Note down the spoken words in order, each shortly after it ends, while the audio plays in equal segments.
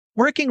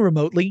Working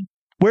remotely,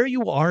 where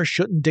you are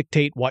shouldn't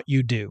dictate what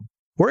you do.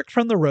 Work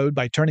from the road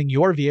by turning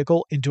your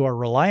vehicle into a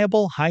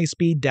reliable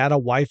high-speed data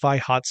Wi-Fi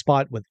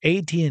hotspot with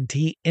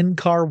AT&T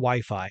in-car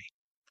Wi-Fi.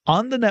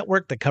 On the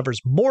network that covers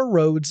more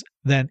roads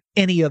than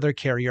any other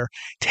carrier,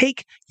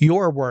 take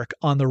your work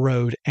on the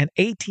road and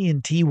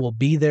AT&T will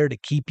be there to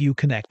keep you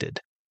connected.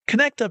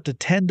 Connect up to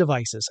 10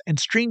 devices and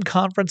stream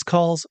conference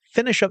calls,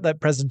 finish up that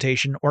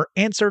presentation, or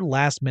answer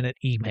last-minute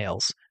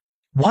emails.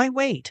 Why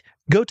wait?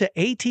 Go to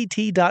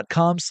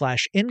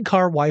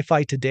att.com/in-car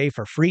Wi-Fi today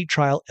for free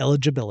trial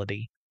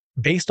eligibility.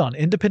 Based on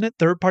independent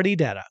third-party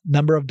data,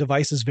 number of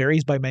devices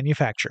varies by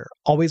manufacturer.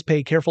 Always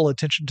pay careful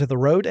attention to the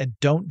road and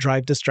don't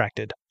drive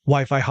distracted.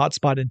 Wi-Fi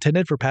hotspot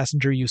intended for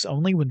passenger use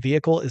only when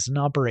vehicle is in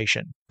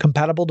operation.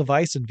 Compatible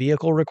device and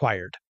vehicle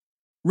required.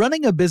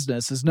 Running a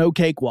business is no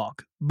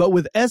cakewalk, but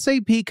with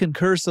SAP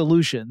Concur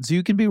Solutions,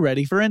 you can be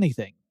ready for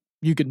anything.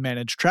 You can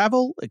manage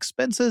travel,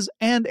 expenses,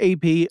 and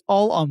AP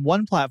all on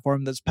one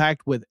platform that's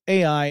packed with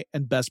AI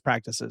and best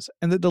practices,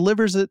 and that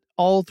delivers it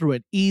all through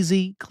an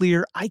easy,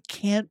 clear, I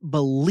can't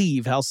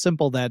believe how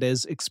simple that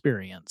is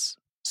experience.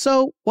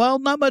 So, while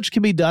not much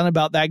can be done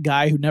about that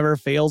guy who never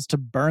fails to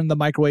burn the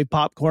microwave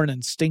popcorn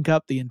and stink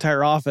up the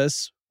entire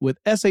office, with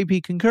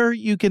SAP Concur,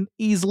 you can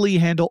easily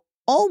handle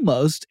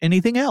almost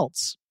anything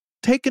else.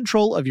 Take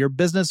control of your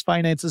business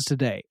finances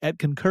today at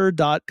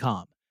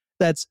Concur.com.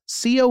 That's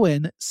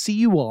CONCUR.com.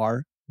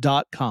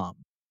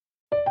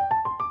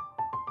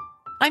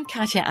 I'm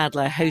Katya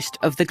Adler, host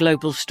of The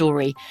Global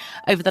Story.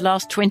 Over the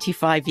last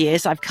 25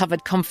 years, I've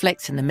covered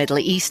conflicts in the Middle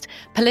East,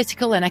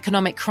 political and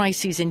economic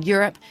crises in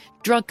Europe,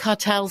 drug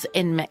cartels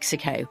in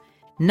Mexico.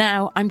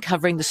 Now I'm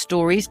covering the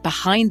stories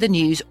behind the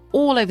news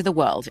all over the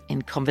world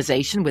in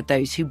conversation with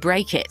those who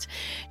break it.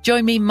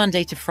 Join me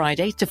Monday to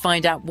Friday to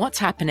find out what's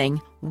happening,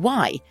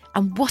 why,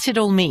 and what it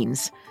all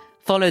means.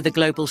 Follow The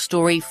Global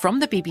Story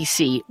from the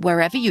BBC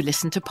wherever you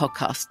listen to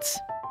podcasts.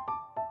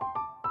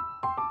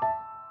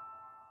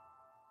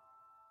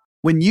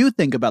 When you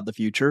think about the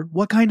future,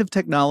 what kind of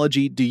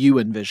technology do you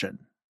envision?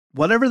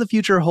 Whatever the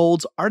future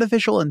holds,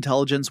 artificial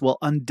intelligence will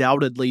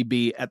undoubtedly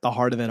be at the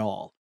heart of it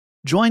all.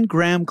 Join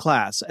Graham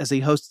Class as he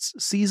hosts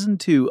Season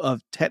 2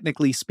 of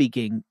Technically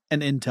Speaking,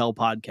 an Intel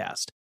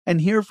podcast,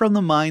 and hear from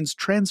the minds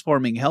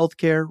transforming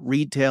healthcare,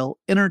 retail,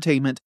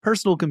 entertainment,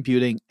 personal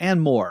computing,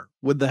 and more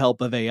with the help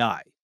of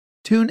AI.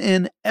 Tune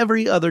in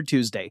every other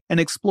Tuesday and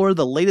explore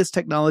the latest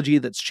technology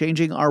that's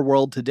changing our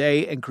world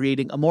today and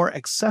creating a more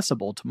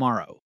accessible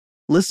tomorrow.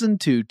 Listen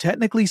to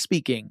Technically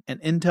Speaking, an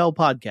Intel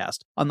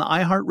podcast on the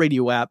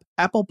iHeartRadio app,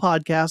 Apple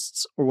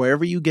Podcasts, or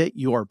wherever you get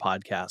your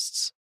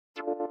podcasts.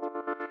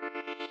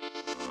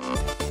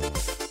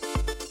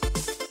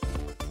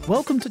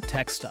 Welcome to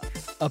Tech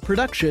Stuff, a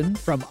production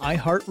from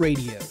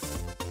iHeartRadio.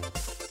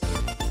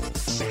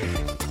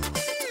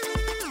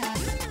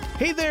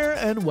 Hey there,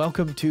 and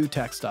welcome to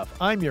Tech Stuff.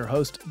 I'm your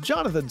host,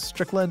 Jonathan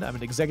Strickland. I'm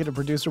an executive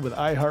producer with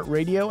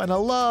iHeartRadio, and I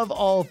love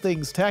all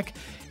things tech.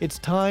 It's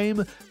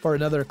time for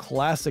another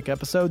classic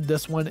episode.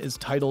 This one is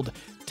titled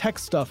Tech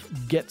Stuff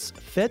Gets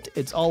Fit.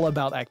 It's all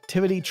about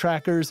activity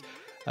trackers.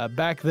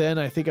 Back then,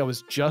 I think I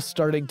was just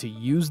starting to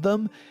use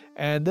them,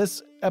 and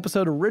this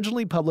episode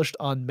originally published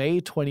on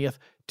May 20th,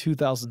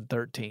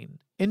 2013.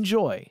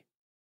 Enjoy.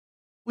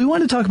 We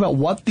want to talk about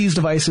what these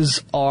devices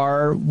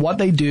are, what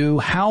they do,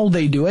 how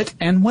they do it,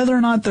 and whether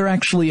or not they're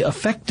actually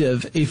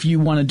effective if you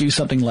want to do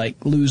something like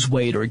lose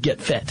weight or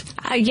get fit.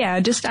 Not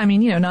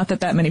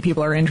that many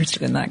people are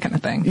interested in that kind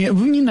of thing. Yeah,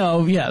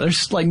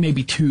 there's like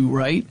maybe two,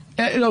 right?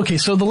 Okay,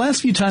 so the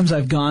last few times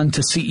I've gone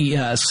to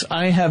CES,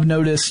 I have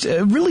noticed,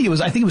 I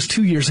think it was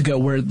 2 years ago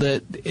where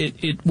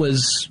it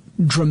was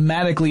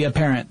dramatically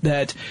apparent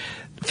that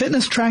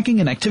fitness tracking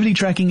and activity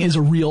tracking is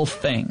a real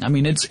thing. I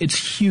mean, it's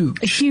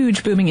huge. A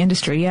huge booming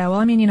industry, yeah. Well,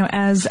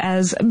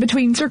 as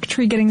between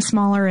circuitry getting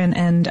smaller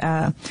and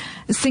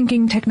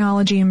syncing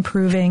technology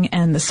improving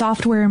and the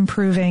software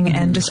improving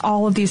and just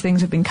all of these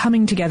things have been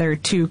coming together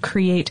to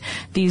create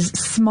these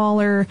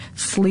smaller,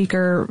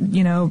 sleeker,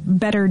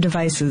 better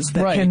devices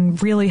that can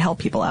really help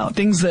people out.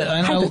 Things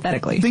that,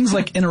 hypothetically. Things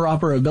like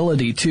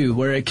interoperability too,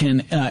 where it can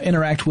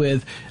interact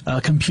with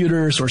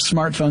computers or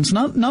smartphones.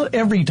 Not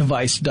every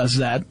device does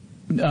that.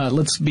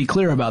 Let's be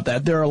clear about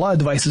that. There are a lot of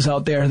devices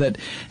out there that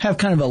have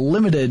kind of a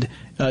limited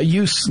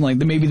use, like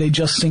maybe they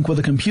just sync with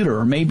a computer,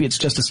 or maybe it's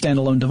just a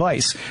standalone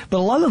device. But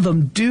a lot of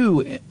them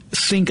do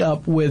sync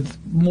up with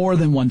more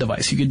than one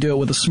device. You could do it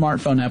with a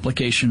smartphone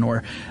application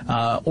or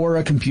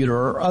a computer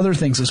or other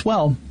things as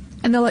well.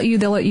 And they'll let you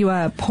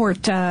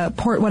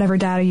port whatever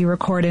data you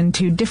record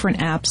into different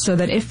apps, so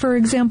that if, for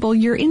example,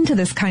 you're into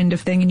this kind of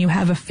thing and you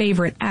have a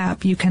favorite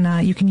app, you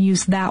can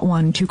use that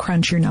one to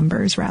crunch your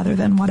numbers rather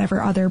than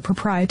whatever other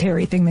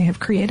proprietary thing they have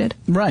created.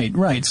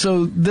 Right.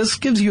 So this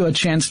gives you a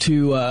chance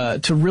to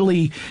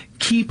really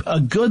keep a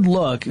good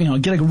look,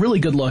 get a really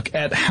good look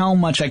at how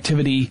much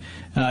activity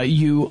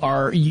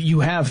you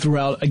have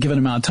throughout a given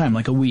amount of time,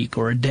 like a week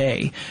or a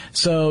day.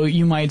 So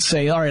you might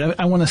say, all right,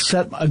 I want to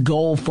set a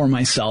goal for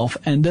myself,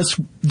 and this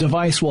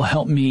device will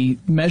help me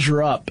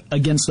measure up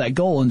against that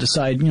goal and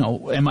decide,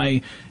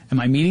 am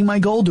I meeting my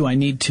goal? Do I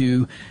need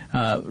to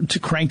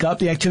crank up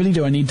the activity?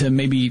 Do I need to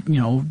maybe,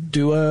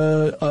 do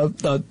a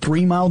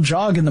 3-mile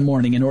jog in the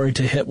morning in order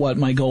to hit what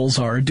my goals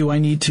are? Do I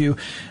need to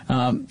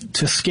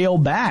scale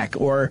back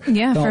or?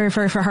 Yeah,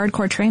 for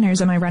hardcore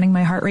trainers, am I running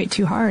my heart rate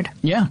too hard?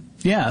 Yeah.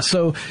 Yeah,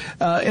 so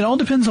it all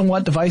depends on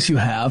what device you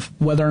have,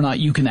 whether or not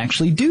you can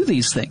actually do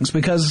these things,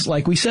 because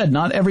like we said,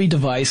 not every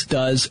device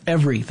does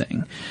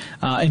everything.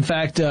 In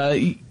fact,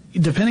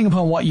 depending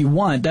upon what you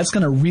want, that's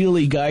going to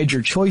really guide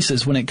your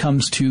choices when it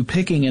comes to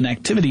picking an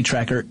activity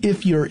tracker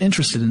if you're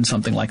interested in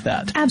something like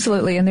that.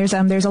 Absolutely, and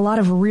there's a lot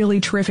of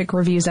really terrific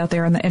reviews out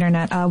there on the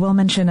internet. We'll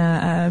mention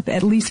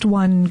at least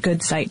one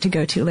good site to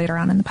go to later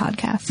on in the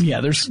podcast.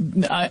 Yeah,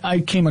 I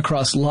came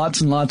across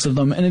lots and lots of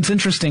them, and it's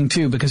interesting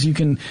too because you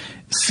can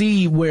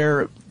see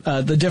where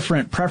the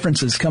different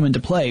preferences come into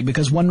play,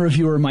 because one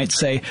reviewer might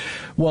say,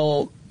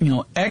 well,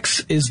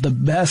 X is the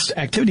best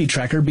activity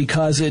tracker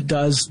because it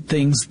does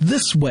things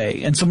this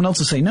way. And someone else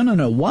will say,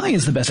 no, Y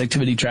is the best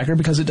activity tracker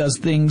because it does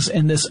things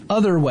in this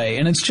other way.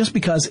 And it's just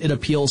because it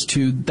appeals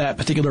to that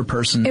particular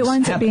person's It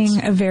winds habits. up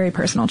being a very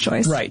personal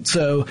choice. Right.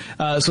 So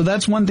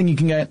that's one thing you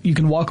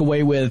can walk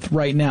away with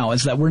right now,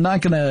 is that we're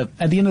not going to,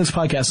 at the end of this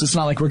podcast, it's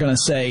not like we're going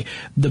to say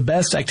the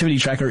best activity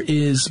tracker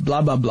is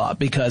blah, blah, blah,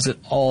 because it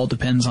all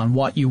depends on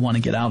what you want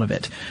to get out of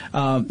it.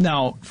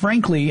 Now,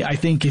 frankly, I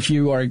think if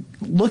you are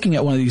looking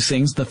at one of these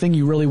things, the thing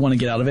you really want to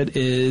get out of it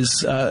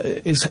is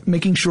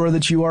making sure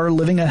that you are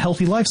living a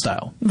healthy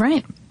lifestyle.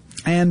 Right.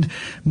 And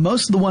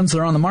most of the ones that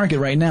are on the market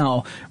right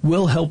now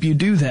will help you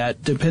do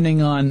that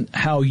depending on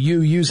how you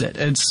use it.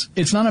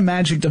 It's not a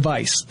magic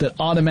device that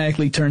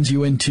automatically turns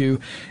you into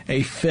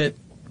a fit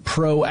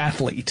pro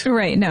athlete.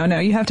 Right. No.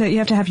 You have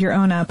to have your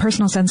own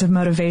personal sense of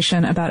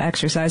motivation about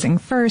exercising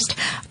first.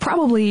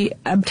 Probably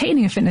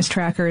obtaining a fitness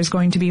tracker is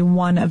going to be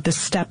one of the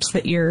steps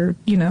that you're,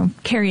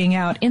 carrying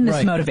out in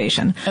this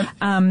motivation.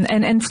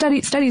 And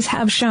studies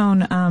have shown,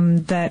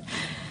 that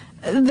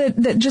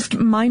just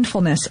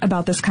mindfulness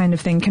about this kind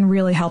of thing can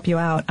really help you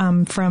out,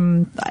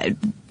 from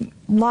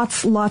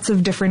lots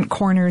of different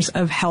corners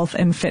of health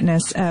and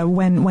fitness,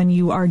 when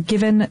you are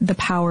given the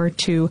power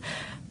to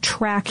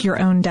track your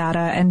own data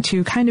and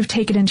to kind of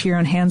take it into your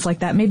own hands like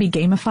that, maybe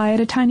gamify it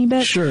a tiny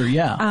bit. Sure,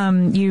 yeah.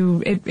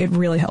 It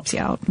really helps you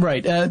out.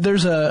 Right.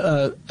 There's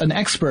an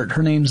expert.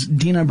 Her name's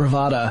Dina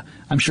Bravata.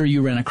 I'm sure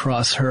you ran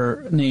across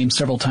her name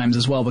several times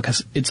as well,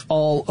 because it's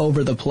all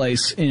over the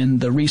place in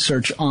the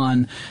research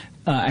on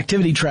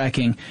activity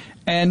tracking.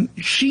 And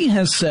she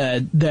has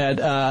said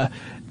that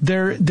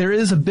there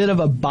is a bit of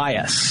a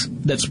bias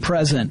that's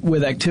present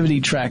with activity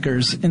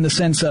trackers in the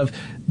sense of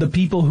the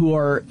people who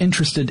are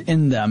interested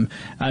in them.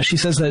 She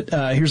says that,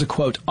 here's a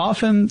quote,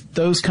 "Often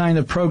those kind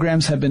of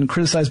programs have been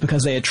criticized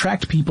because they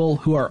attract people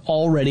who are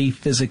already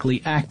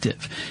physically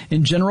active.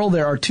 In general,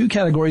 there are two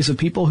categories of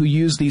people who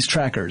use these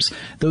trackers: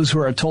 those who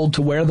are told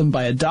to wear them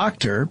by a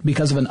doctor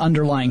because of an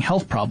underlying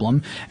health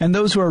problem, and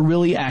those who are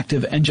really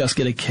active and just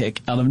get a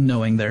kick out of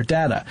knowing their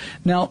data."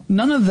 Now,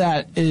 none of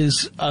that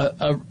is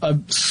a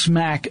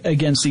smack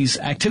against these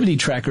activity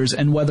trackers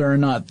and whether or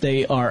not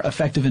they are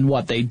effective in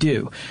what they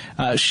do.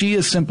 She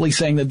is simply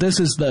saying that this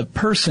is the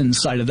person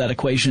side of that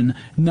equation,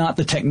 not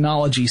the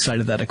technology side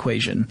of that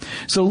equation.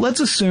 So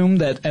let's assume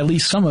that at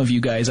least some of you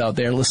guys out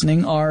there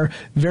listening are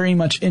very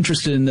much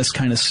interested in this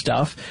kind of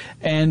stuff,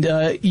 and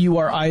you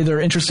are either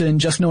interested in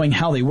just knowing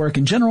how they work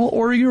in general,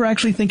 or you're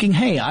actually thinking,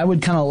 hey, I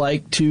would kind of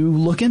like to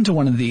look into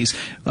one of these.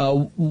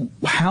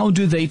 How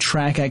do they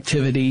track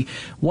activity?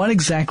 What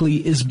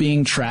exactly is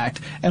being tracked?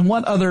 And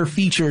what other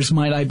features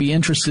might I be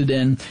interested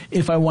in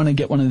if I want to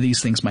get one of these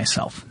things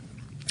myself?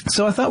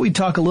 So I thought we'd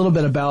talk a little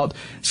bit about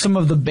some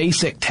of the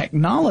basic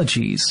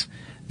technologies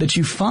that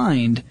you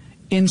find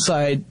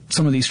inside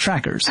some of these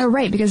trackers. Oh,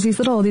 right, because these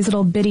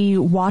little bitty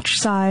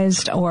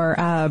watch-sized or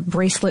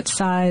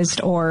bracelet-sized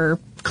or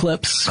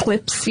clips,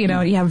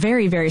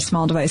 very, very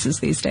small devices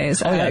these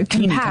days.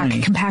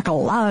 Can pack a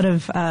lot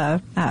of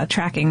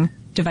tracking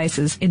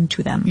devices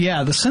into them.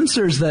 Yeah, the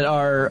sensors that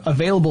are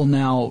available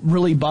now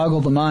really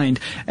boggle the mind.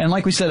 And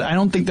like we said, I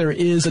don't think there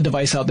is a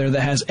device out there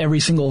that has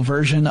every single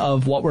version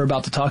of what we're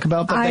about to talk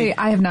about. But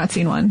I have not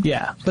seen one.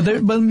 Yeah,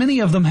 but many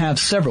of them have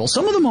several.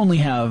 Some of them only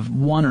have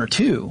one or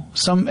two.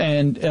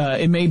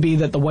 It may be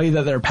that the way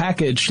that they're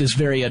packaged is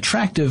very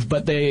attractive,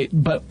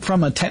 but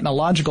from a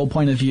technological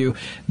point of view,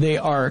 they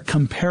are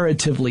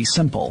comparatively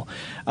simple.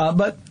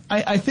 But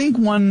I think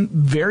one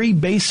very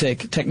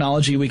basic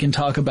technology we can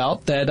talk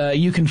about that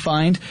you can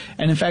find,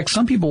 and in fact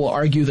some people will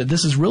argue that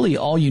this is really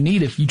all you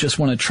need if you just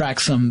want to track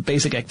some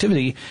basic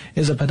activity,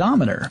 is a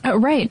pedometer.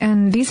 Right,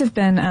 and these have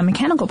been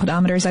mechanical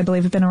pedometers, I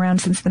believe, have been around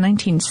since the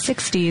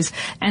 1960s,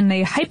 and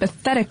they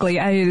hypothetically,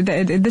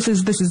 this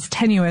is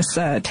tenuous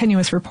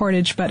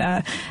reportage,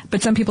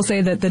 but some people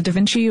say that the Da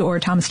Vinci or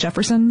Thomas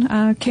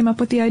Jefferson came up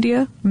with the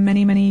idea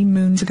many, many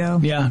moons ago.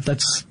 Yeah,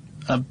 that's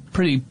a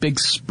pretty big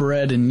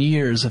spread in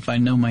years if I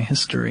know my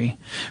history.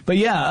 But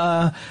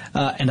yeah,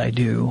 and I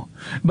do.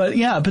 But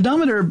yeah, a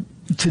pedometer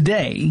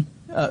today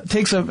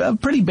takes a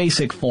pretty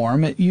basic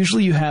form.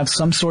 Usually you have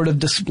some sort of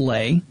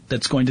display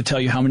that's going to tell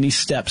you how many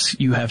steps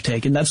you have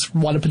taken. That's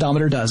what a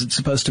pedometer does. It's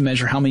supposed to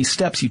measure how many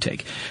steps you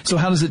take. So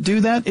how does it do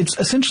that? It's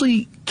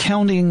essentially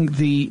counting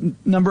the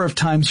number of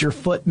times your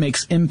foot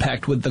makes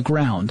impact with the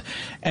ground.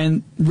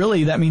 And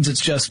really that means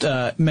it's just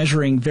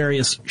measuring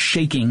various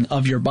shaking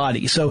of your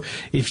body. So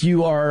if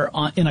you are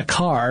in a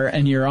car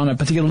and you're on a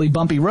particularly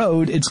bumpy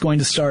road, it's going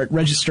to start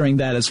registering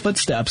that as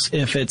footsteps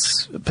if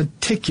it's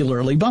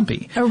particularly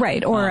bumpy. Oh,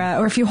 right.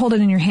 Or if you hold it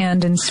in your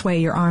hand and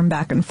sway your arm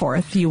back and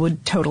forth, you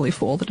would totally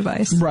fool the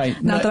device.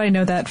 Right. Not that I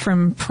know that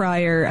from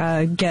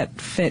prior Get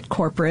Fit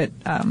corporate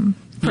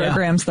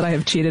programs that I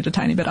have cheated a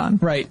tiny bit on.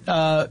 Right.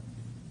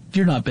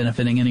 You're not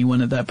benefiting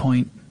anyone at that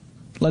point.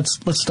 Let's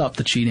stop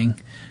the cheating.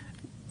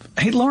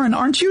 Hey, Lauren,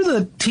 aren't you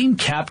the team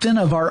captain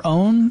of our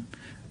own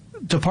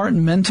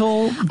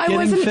departmental I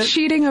wasn't fit?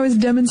 cheating. I was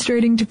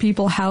demonstrating to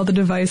people how the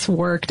device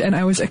worked, and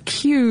I was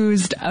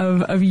accused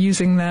of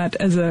using that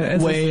as a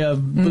way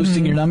of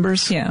boosting your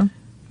numbers? Yeah.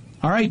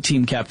 All right,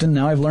 team captain.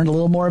 Now I've learned a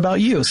little more about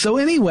you. So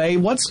anyway,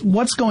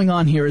 what's going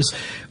on here is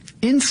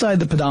inside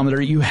the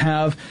pedometer you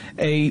have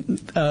a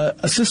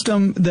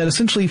system that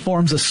essentially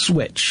forms a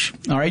switch.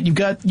 All right, you've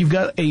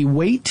got a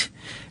weight,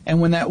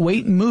 and when that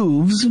weight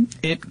moves,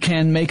 it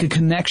can make a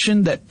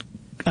connection that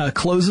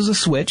closes a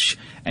switch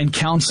and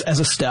counts as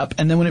a step,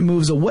 and then when it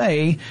moves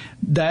away,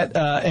 that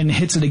and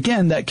hits it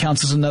again, that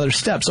counts as another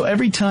step. So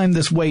every time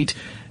this weight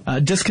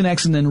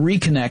disconnects and then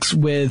reconnects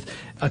with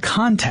a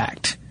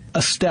contact,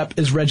 a step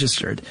is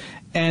registered.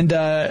 And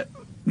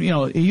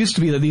it used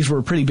to be that these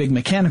were pretty big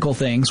mechanical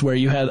things where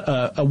you had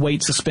a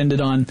weight suspended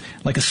on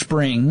like a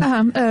spring.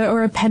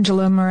 Or a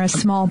pendulum or a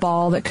small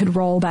ball that could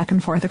roll back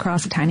and forth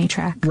across a tiny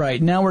track.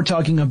 Right. Now we're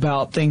talking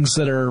about things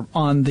that are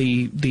on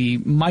the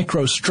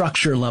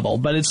microstructure level,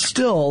 but it's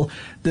still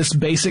this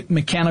basic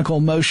mechanical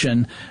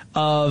motion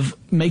of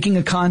making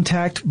a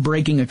contact,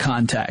 breaking a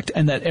contact,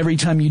 and that every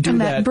time you do that...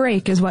 And that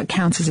break is what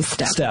counts as a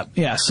step.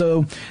 Yeah.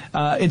 So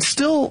it's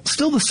still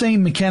the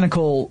same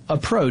mechanical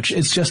approach.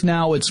 It's just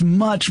now it's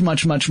much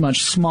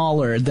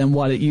smaller than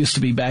what it used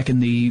to be back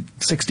in the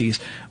 60s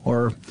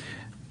or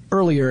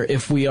earlier,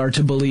 if we are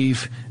to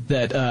believe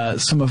that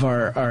some of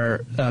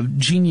our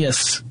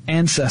genius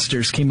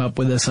ancestors came up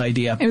with this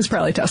idea. It was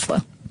probably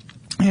Tesla.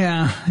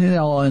 Yeah, it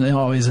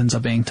always ends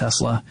up being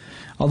Tesla.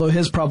 Although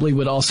his probably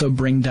would also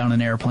bring down an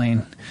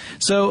airplane.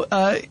 So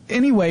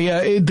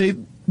anyway,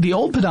 the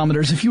old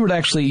pedometers, if you were to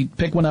actually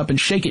pick one up and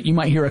shake it, you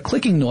might hear a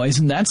clicking noise,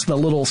 and that's the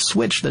little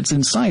switch that's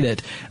inside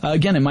it.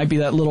 Again, it might be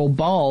that little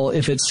ball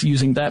if it's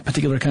using that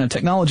particular kind of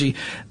technology.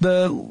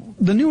 The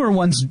newer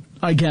ones,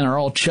 again, are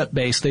all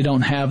chip-based. They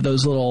don't have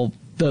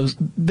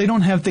they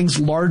don't have things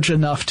large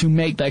enough to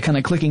make that kind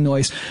of clicking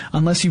noise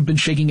unless you've been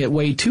shaking it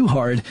way too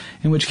hard,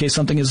 in which case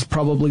something is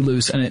probably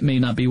loose and it may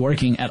not be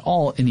working at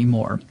all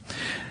anymore.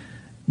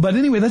 But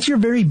anyway, that's your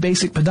very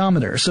basic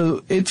pedometer.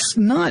 So it's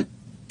not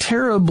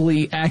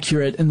terribly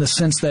accurate in the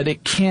sense that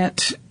it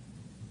can't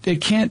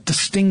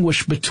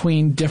distinguish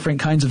between different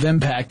kinds of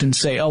impact and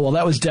say, oh, well,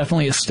 that was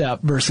definitely a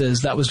step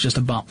versus that was just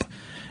a bump.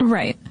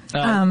 Right.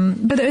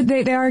 But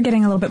they are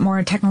getting a little bit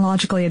more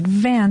technologically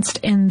advanced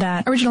in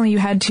that originally you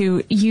had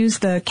to use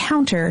the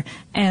counter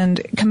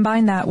and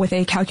combine that with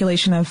a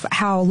calculation of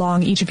how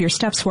long each of your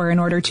steps were in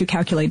order to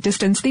calculate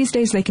distance. These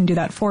days they can do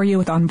that for you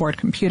with onboard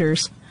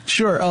computers.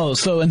 Sure. Oh,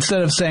 so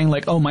instead of saying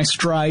like, oh, my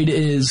stride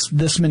is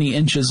this many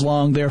inches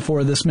long,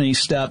 therefore this many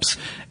steps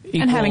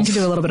equals... And having to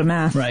do a little bit of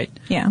math. Right.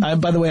 Yeah.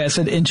 By the way, I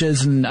said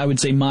inches and I would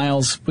say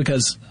miles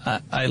because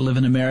I live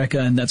in America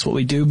and that's what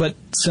we do, but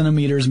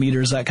centimeters,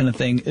 meters, that kind of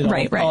thing.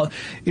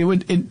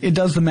 It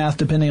does the math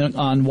depending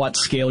on what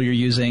scale you're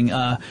using.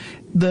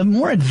 The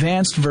more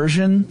advanced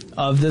version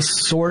of this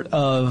sort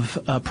of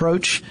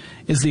approach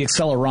is the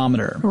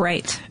accelerometer.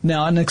 Right.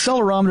 Now, an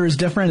accelerometer is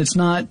different. It's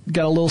not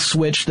got a little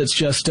switch that's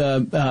just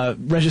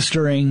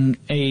registering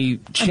a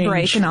change. A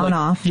break and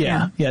on-off.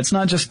 Yeah. It's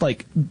not just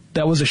like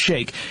that was a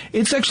shake.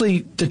 It's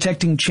actually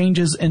detecting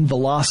changes in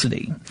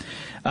velocity.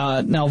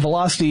 Now,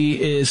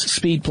 velocity is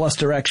speed plus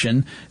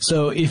direction.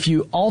 So if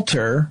you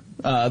alter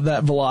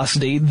that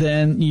velocity,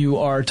 then you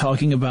are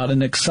talking about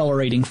an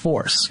accelerating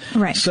force.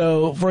 Right.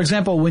 So, for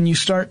example, when you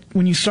start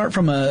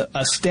from a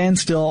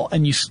standstill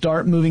and you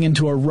start moving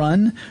into a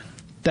run,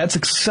 that's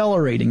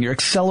accelerating. You're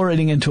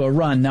accelerating into a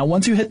run. Now,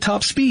 once you hit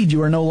top speed,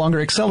 you are no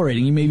longer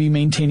accelerating. You may be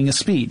maintaining a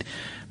speed.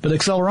 But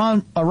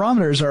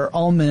accelerometers are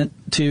all meant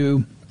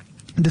to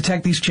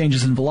detect these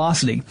changes in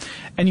velocity.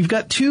 And you've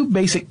got two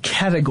basic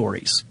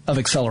categories of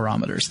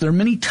accelerometers. There are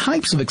many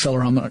types of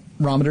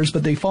accelerometers,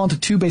 but they fall into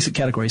two basic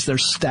categories.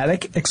 There's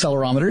static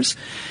accelerometers.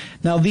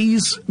 Now,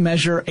 these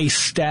measure a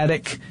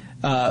static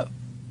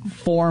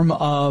form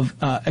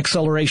of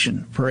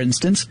acceleration. For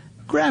instance,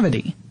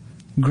 gravity.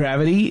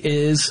 Gravity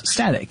is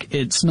static.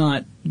 It's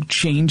not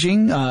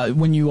changing.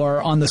 When you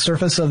are on the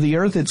surface of the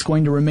Earth, it's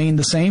going to remain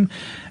the same.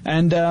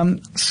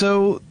 And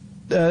so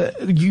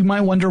you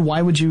might wonder,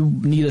 why would you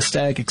need a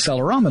static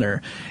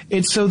accelerometer?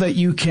 It's so that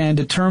you can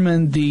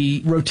determine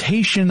the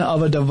rotation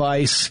of a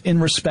device in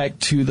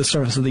respect to the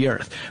surface of the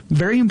Earth.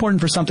 Very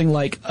important for something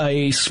like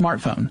a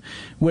smartphone,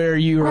 where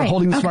you are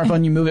holding the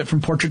smartphone, you move it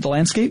from portrait to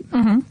landscape.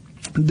 Mm-hmm.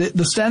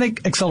 The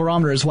static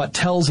accelerometer is what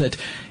tells it,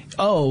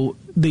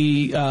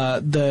 the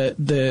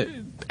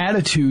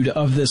attitude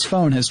of this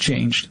phone has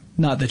changed.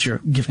 Not that you're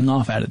giving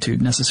off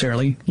attitude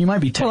necessarily. You might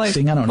be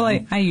texting. I don't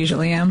know. I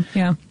usually am.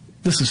 Yeah.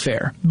 This is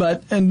fair,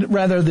 and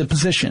rather the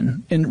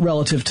position in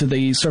relative to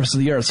the surface of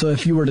the Earth. So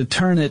if you were to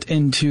turn it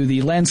into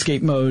the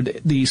landscape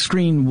mode, the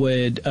screen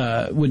would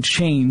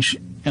change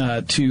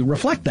to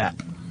reflect that.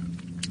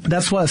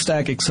 That's what a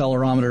static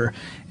accelerometer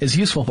is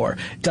useful for.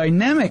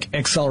 Dynamic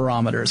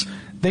accelerometers,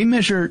 they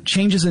measure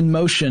changes in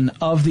motion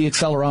of the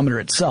accelerometer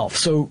itself.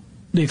 So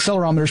the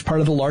accelerometer is part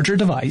of the larger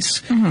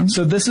device. Mm-hmm.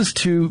 So this is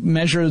to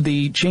measure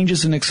the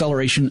changes in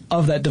acceleration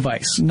of that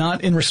device,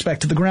 not in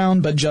respect to the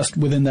ground, but just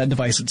within that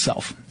device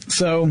itself.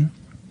 So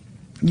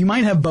you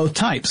might have both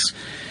types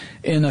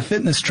in a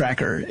fitness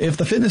tracker. If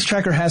the fitness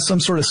tracker has some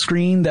sort of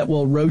screen that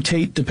will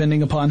rotate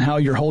depending upon how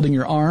you're holding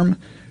your arm,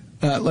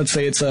 let's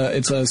say it's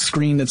a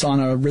screen that's on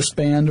a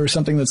wristband or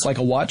something that's like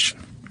a watch,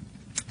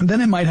 then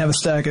it might have a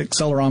static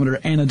accelerometer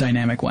and a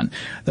dynamic one.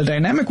 The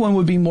dynamic one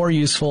would be more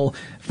useful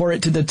for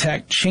it to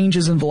detect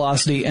changes in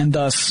velocity and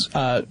thus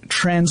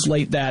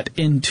translate that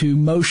into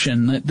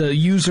motion. The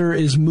user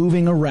is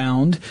moving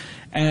around,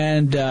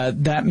 and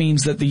that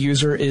means that the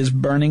user is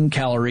burning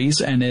calories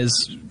and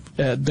is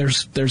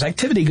there's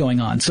activity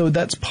going on. So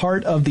that's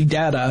part of the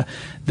data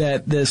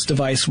that this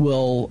device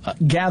will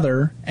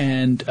gather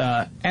and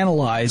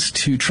analyze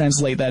to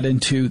translate that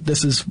into,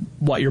 this is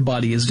what your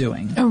body is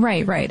doing. Oh,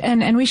 right.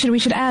 And we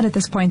should add at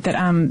this point that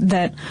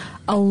that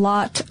a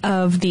lot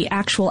of the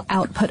actual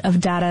output of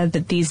data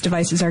that these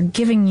devices are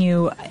giving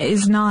you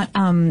is not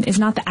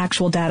the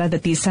actual data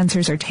that these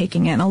sensors are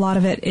taking in. A lot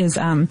of it is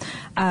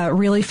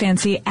really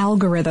fancy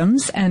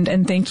algorithms,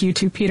 and thank you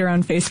to Peter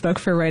on Facebook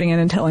for writing in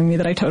and telling me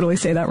that I totally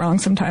say that wrong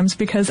sometimes,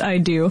 because I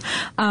do.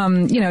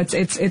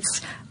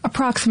 It's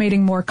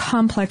approximating more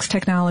complex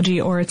technology,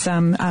 or it's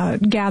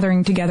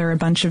gathering together a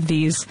bunch of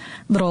these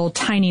little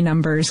tiny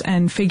numbers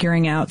and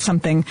figuring out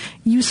something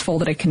useful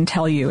that it can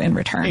tell you in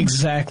return.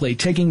 Exactly.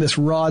 Taking this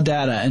raw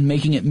data and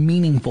making it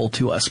meaningful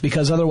to us,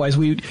 because otherwise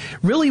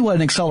really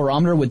what an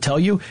accelerometer would tell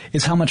you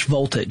is how much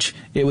voltage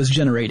it was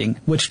generating,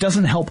 which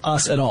doesn't help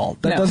us at all.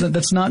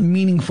 That's not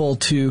meaningful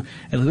to,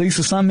 at least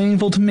it's not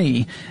meaningful to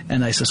me,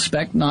 and I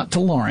suspect not to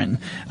Lauren.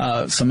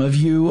 Some of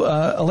you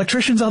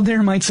electricians out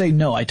there might say,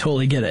 no, I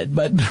totally get it,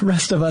 but the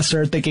rest of us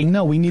are thinking,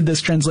 no, we need this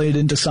translated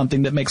into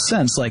something that makes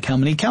sense, like how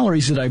many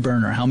calories did I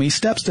burn, or how many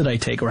steps did I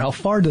take, or how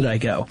far did I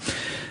go.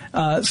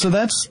 So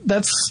that's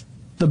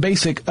the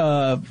basic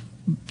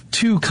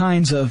two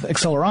kinds of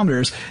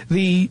accelerometers.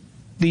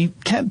 The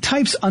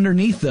types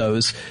underneath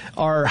those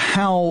are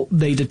how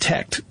they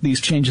detect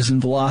these changes in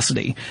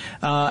velocity.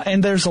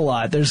 And there's a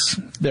lot. There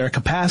are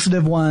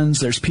capacitive ones,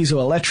 there's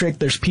piezoelectric,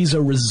 there's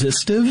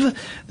piezoresistive,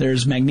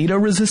 there's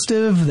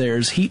magnetoresistive,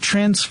 there's heat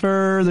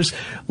transfer, there's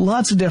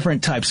lots of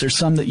different types. There's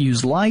some that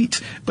use light,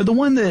 but the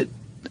one that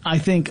I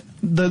think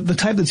the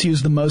type that's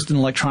used the most in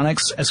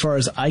electronics, as far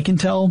as I can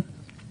tell,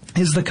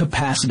 is the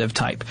capacitive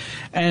type.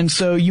 And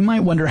so you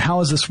might wonder, how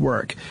does this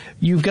work?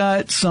 You've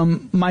got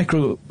some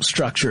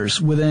microstructures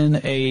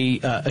within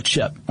a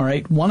chip, all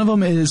right? One of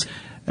them is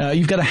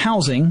you've got a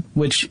housing,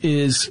 which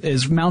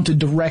is mounted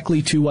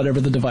directly to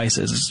whatever the device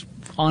is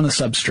on a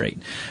substrate.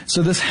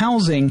 So this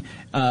housing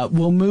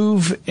will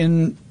move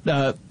in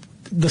the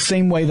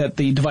same way that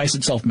the device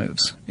itself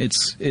moves.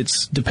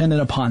 It's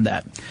dependent upon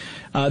that.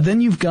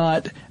 Then you've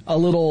got a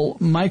little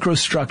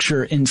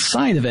microstructure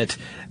inside of it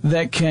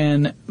that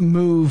can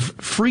move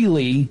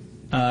freely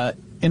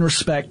in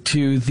respect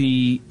to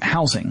the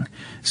housing.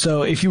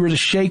 So if you were to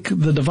shake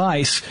the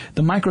device,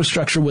 the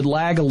microstructure would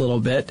lag a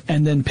little bit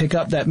and then pick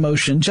up that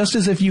motion, just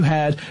as if you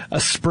had a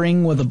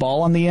spring with a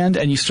ball on the end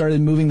and you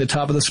started moving the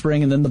top of the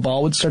spring and then the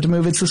ball would start to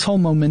move. It's this whole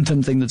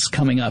momentum thing that's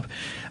coming up.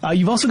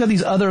 You've also got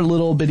these other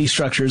little bitty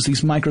structures,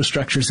 these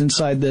microstructures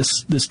inside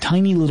this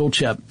tiny little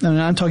chip.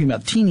 And I'm talking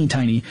about teeny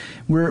tiny.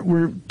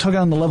 We're talking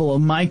on the level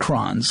of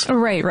microns.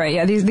 Right.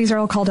 Yeah, these are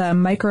all called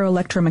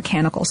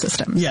microelectromechanical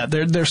systems. Yeah,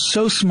 they're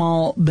so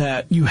small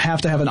that you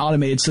have to have an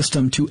automated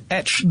system to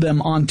etch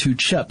them onto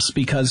chips,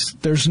 because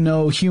there's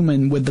no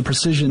human with the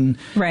precision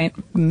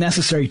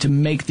necessary to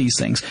make these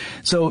things.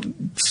 So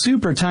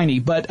super tiny,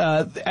 but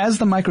as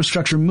the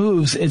microstructure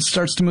moves, it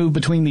starts to move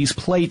between these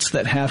plates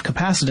that have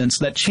capacitance.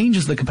 That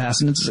changes the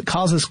capacitance. It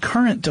causes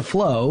current to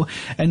flow,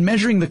 and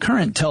measuring the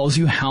current tells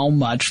you how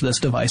much this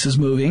device is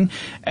moving.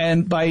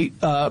 And by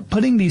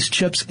putting these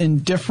chips in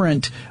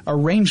different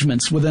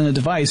arrangements within a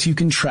device, you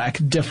can track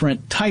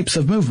different types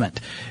of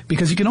movement,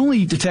 because you can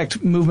only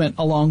detect movement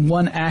along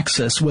one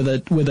axis with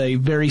a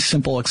very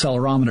simple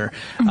accelerometer.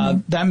 Mm-hmm.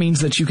 That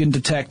means that you can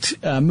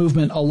detect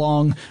movement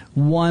along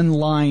one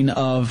line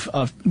of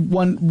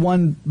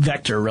one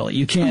vector, really.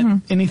 You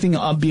can't anything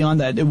beyond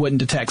that it wouldn't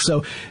detect.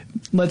 So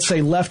let's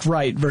say left,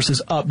 right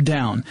versus up,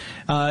 down.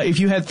 If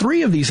you had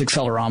 3 of these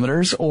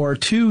accelerometers or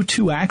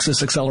two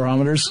axis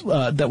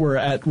accelerometers that were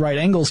at right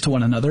angles to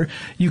one another,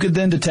 you could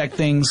then detect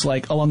things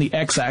like along the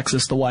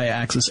x-axis, the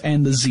y-axis,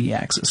 and the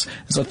z-axis.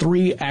 So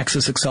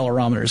 3-axis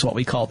accelerometer is what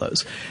we call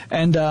those.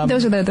 And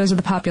those are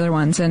the popular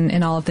ones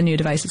in all of the new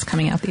devices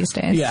coming out these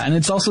days. Yeah, and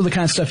it's also the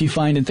kind of stuff you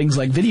find in things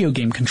like video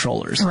game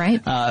controllers.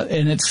 Right.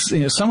 And it's,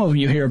 some of them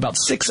you hear about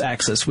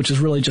 6-axis, which is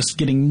really just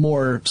getting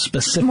more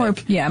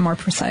specific. More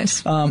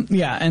precise.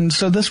 Yeah, and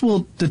so this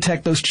will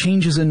detect those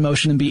changes in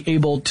motion and be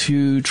able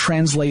to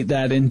translate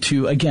that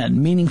into,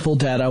 again, meaningful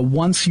data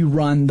once you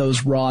run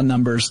those raw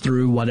numbers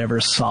through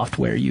whatever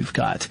software you've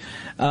got.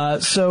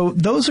 So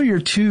those are your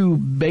 2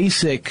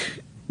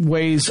 basic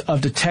ways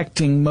of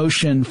detecting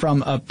motion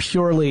from a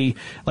purely,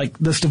 like,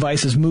 this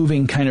device is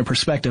moving kind of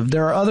perspective.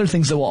 There are other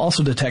things that will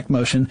also detect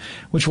motion,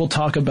 which we'll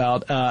talk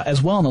about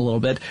as well in a little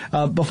bit.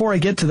 Before I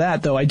get to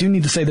that, though, I do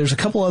need to say there's a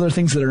couple other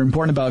things that are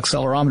important about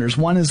accelerometers.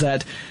 One is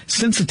that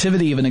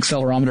sensitivity of an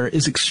accelerometer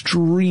is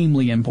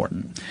extremely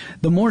important.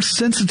 The more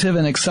sensitive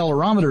an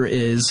accelerometer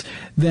is,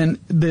 then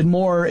the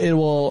more it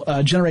will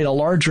generate a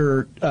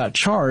larger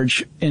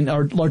charge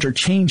or larger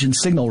change in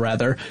signal,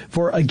 rather,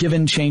 for a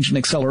given change in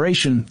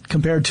acceleration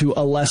compared to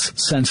a less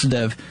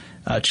sensitive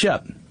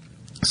chip.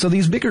 So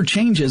these bigger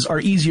changes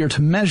are easier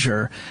to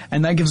measure,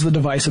 and that gives the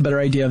device a better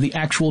idea of the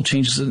actual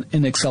changes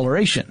in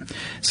acceleration.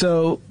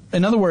 So,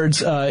 in other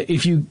words,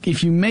 if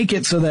you make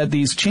it so that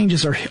these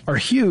changes are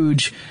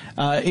huge,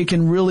 it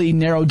can really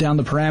narrow down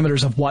the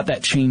parameters of what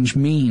that change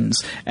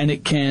means, and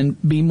it can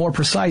be more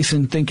precise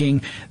in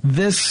thinking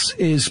this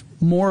is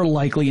more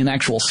likely an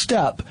actual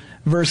step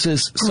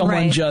versus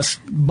someone just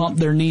bumped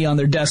their knee on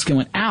their desk and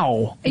went,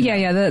 ow.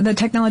 Yeah. The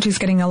technology is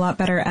getting a lot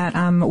better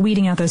at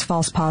weeding out those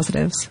false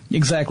positives.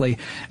 Exactly.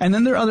 And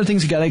then there are other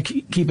things you got to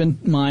keep in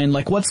mind,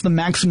 like what's the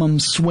maximum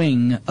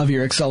swing of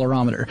your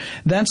accelerometer?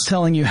 That's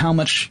telling you how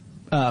much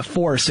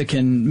force it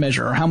can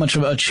measure, or how much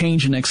of a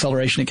change in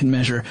acceleration it can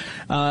measure.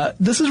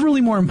 This is really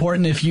more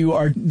important if you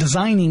are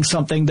designing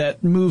something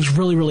that moves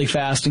really, really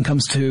fast and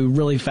comes to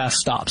really fast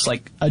stops,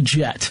 like a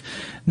jet.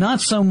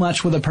 Not so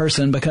much with a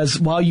person, because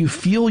while you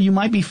feel you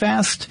might be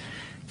fast,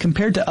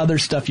 compared to other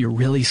stuff, you're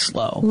really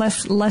slow.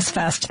 Less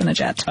fast than a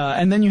jet.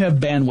 And then you have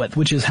bandwidth,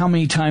 which is how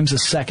many times a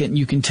second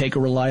you can take a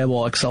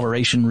reliable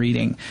acceleration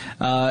reading.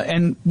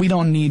 And we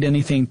don't need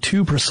anything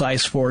too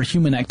precise for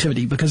human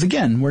activity because,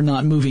 again, we're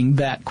not moving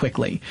that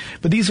quickly.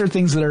 But these are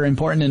things that are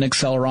important in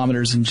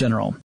accelerometers in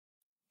general.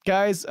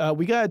 Guys,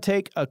 we got to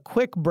take a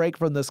quick break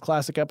from this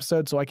classic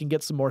episode so I can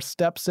get some more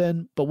steps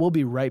in, but we'll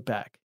be right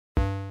back.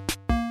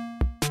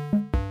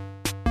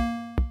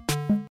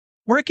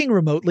 Working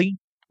remotely,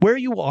 where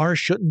you are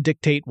shouldn't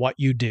dictate what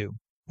you do.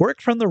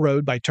 Work from the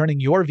road by turning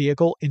your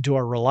vehicle into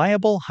a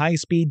reliable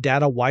high-speed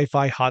data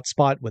Wi-Fi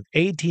hotspot with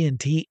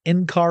AT&T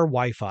in-car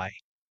Wi-Fi.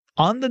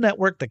 On the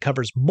network that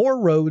covers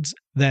more roads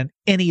than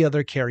any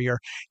other carrier,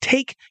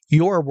 take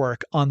your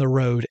work on the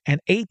road and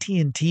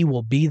AT&T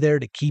will be there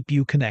to keep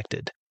you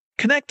connected.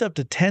 Connect up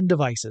to 10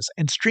 devices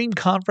and stream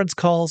conference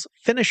calls,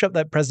 finish up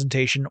that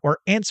presentation, or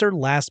answer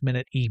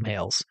last-minute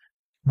emails.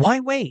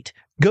 Why wait?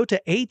 Go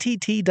to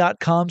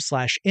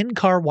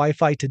att.com/in-car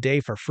Wi-Fi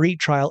today for free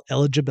trial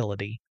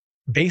eligibility.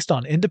 Based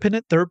on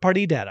independent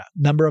third-party data,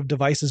 number of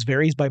devices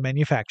varies by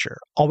manufacturer.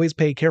 Always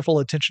pay careful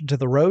attention to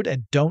the road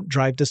and don't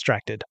drive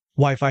distracted.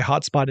 Wi-Fi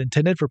hotspot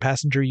intended for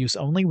passenger use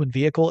only when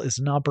vehicle is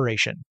in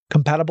operation.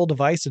 Compatible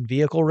device and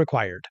vehicle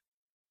required.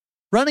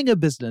 Running a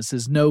business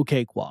is no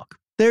cakewalk.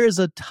 There is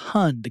a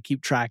ton to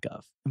keep track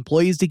of.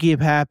 Employees to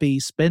keep happy,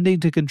 spending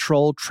to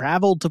control,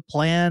 travel to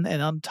plan,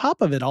 and on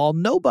top of it all,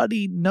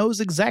 nobody knows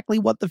exactly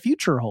what the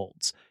future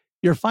holds.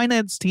 Your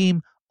finance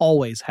team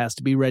always has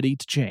to be ready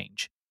to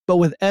change. But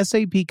with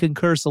SAP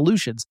Concur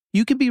Solutions,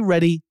 you can be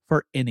ready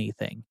for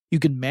anything. You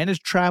can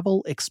manage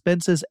travel,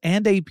 expenses,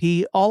 and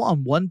AP all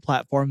on one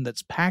platform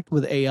that's packed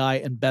with AI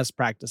and best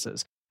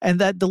practices. And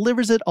that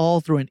delivers it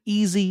all through an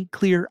easy,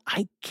 clear,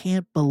 I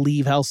can't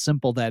believe how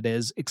simple that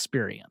is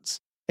experience.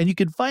 And you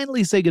can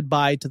finally say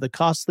goodbye to the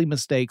costly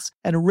mistakes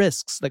and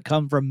risks that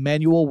come from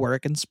manual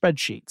work and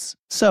spreadsheets.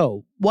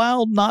 So,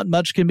 while not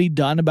much can be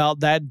done about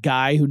that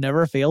guy who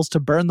never fails to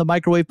burn the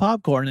microwave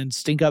popcorn and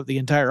stink up the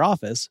entire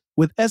office,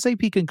 with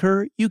SAP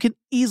Concur, you can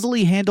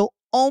easily handle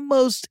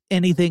almost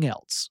anything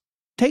else.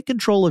 Take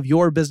control of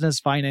your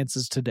business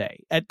finances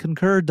today at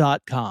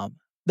Concur.com.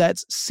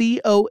 That's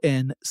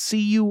CONCUR.com.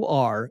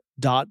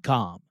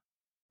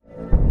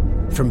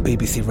 From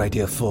BBC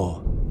Radio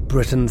 4.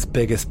 Britain's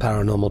biggest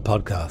paranormal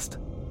podcast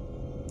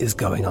is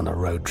going on a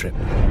road trip.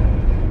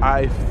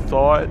 I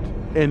thought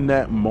in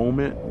that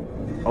moment,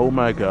 oh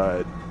my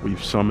God,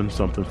 we've summoned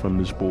something from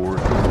this board.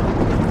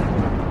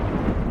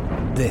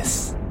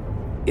 This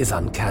is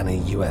Uncanny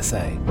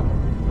USA.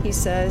 He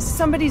says,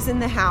 somebody's in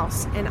the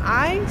house, and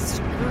I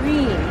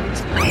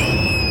screamed.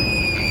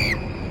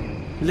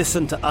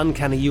 Listen to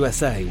Uncanny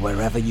USA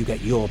wherever you get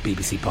your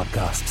BBC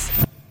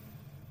podcasts,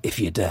 if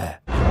you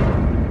dare.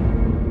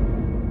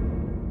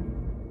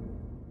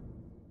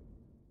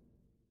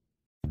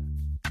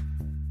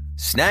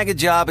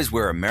 Snag-a-Job is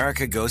where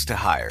America goes to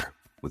hire,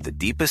 with the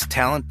deepest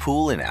talent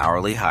pool in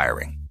hourly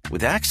hiring.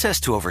 With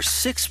access to over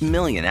 6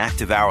 million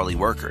active hourly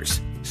workers,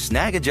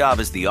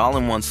 Snag-a-Job is the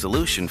all-in-one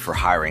solution for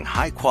hiring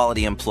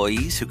high-quality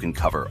employees who can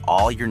cover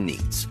all your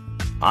needs.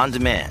 On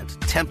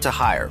demand, temp to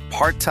hire,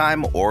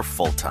 part-time or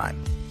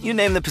full-time. You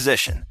name the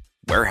position.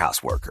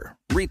 Warehouse worker,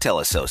 retail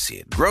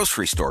associate,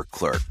 grocery store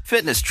clerk,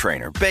 fitness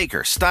trainer,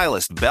 baker,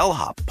 stylist,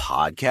 bellhop,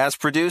 podcast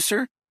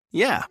producer.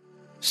 Yeah,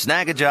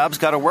 Snag-a-Job's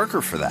got a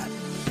worker for that.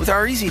 With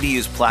our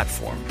easy-to-use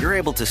platform, you're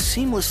able to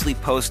seamlessly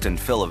post and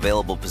fill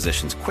available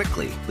positions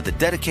quickly with a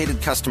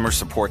dedicated customer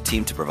support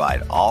team to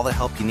provide all the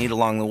help you need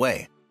along the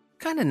way.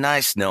 Kind of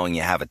nice knowing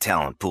you have a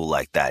talent pool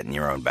like that in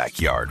your own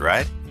backyard,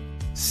 right?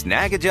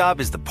 Snag-a-Job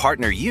is the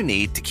partner you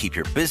need to keep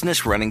your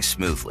business running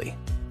smoothly.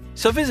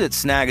 So visit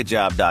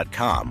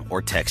snagajob.com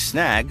or text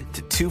snag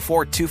to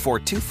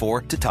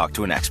 242424 to talk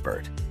to an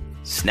expert.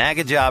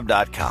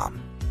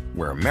 Snagajob.com,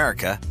 where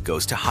America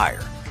goes to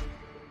hire.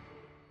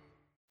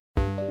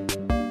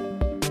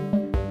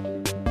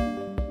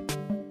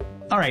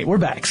 All right, we're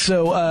back.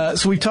 So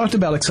we've talked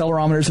about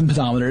accelerometers and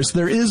pedometers.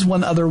 There is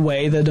one other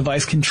way the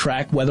device can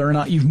track whether or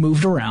not you've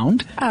moved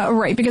around.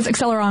 Right, because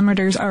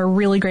accelerometers are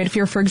really great if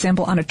you're, for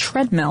example, on a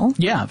treadmill.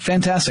 Yeah,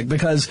 fantastic,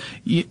 because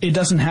it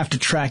doesn't have to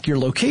track your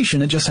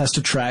location. It just has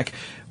to track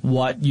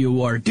what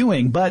you are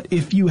doing. But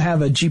if you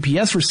have a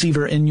GPS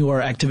receiver in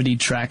your activity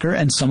tracker,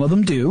 and some of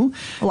them do,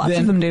 lots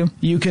of them do,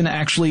 you can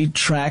actually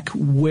track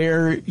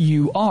where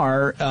you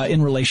are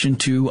in relation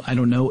to, I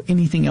don't know,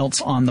 anything else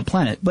on the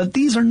planet. But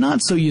these are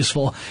not so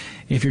useful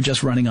if you're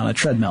just running on a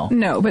treadmill.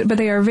 No, but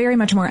they are very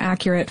much more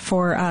accurate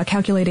for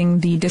calculating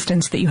the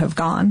distance that you have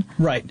gone.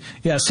 Right.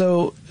 Yeah,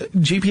 so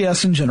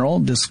GPS in general,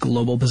 this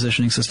global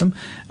positioning system,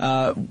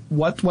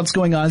 what's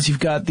going on is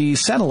you've got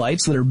these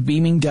satellites that are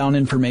beaming down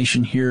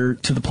information here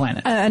to the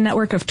planet. A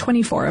network of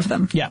 24 of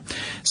them. Yeah.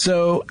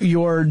 So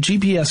your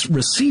GPS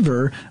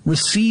receiver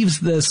receives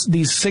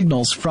these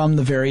signals from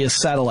the various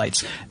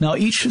satellites. Now,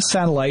 each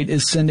satellite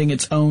is sending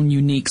its own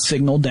unique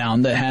signal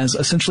down that has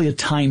essentially a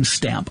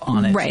timestamp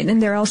on it. Right, and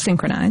they're all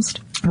synchronized.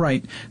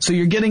 Right. So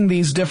you're getting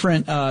these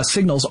different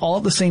signals all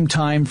at the same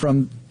time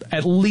from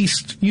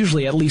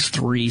usually at least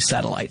 3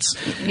 satellites.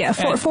 Yeah,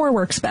 four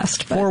works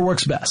best. But. 4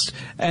 works best.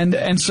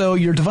 And so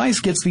your device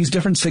gets these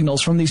different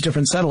signals from these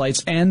different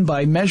satellites, and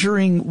by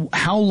measuring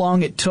how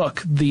long it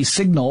took the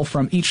signal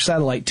from each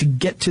satellite to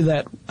get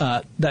to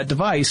that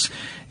device,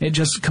 it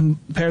just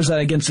compares that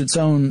against its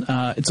own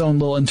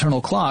little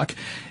internal clock.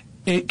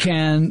 It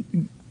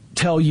can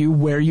tell you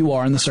where you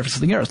are on the surface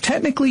of the Earth.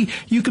 Technically,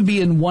 you could be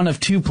in one of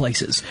 2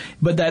 places,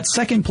 but that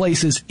second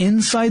place is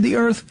inside the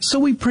Earth, so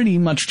we pretty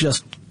much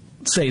just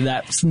say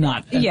that's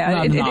not an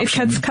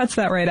option. It cuts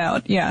that right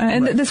out. Yeah,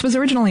 and right. This was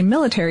originally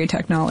military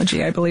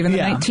technology, I believe, in the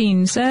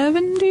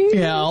 1970s.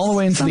 Yeah, all the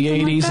way into the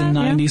 80s and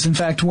 90s. Yeah. In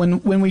fact,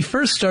 when we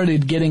first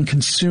started getting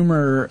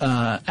consumer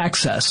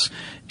access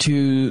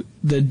to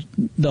the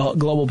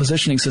global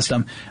positioning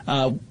system,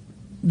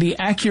 the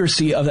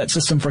accuracy of that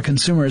system for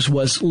consumers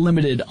was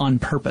limited on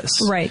purpose.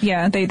 Right,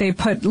 yeah. They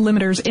put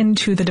limiters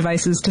into the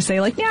devices to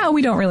say, like, yeah,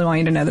 we don't really want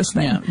you to know this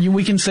thing. Yeah,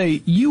 we can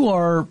say, you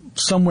are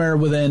somewhere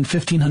within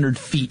 1,500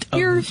 feet of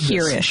You're this.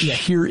 here-ish. Yeah,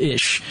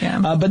 here-ish.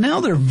 Yeah. But now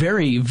they're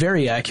very,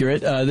 very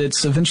accurate.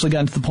 It's eventually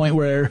gotten to the point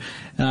where,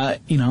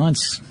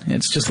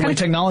 it's just the way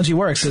technology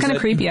works. It's kind of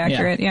creepy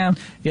accurate, yeah.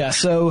 Yeah,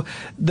 so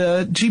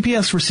the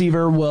GPS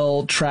receiver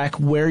will track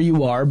where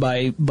you are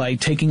by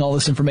taking all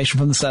this information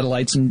from the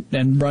satellites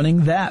and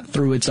running that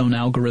through its own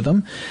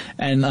algorithm,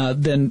 and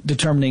then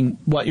determining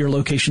what your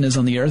location is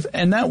on the Earth.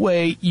 And that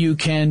way you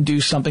can do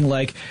something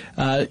like,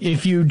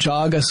 if you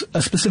jog a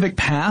specific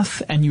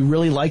path and you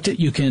really liked it,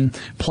 you can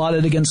plot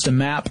it against a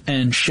map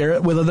and share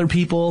it with other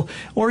people,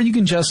 or you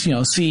can just,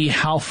 see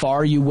how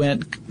far you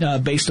went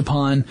based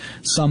upon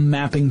some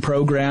mapping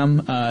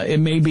program. It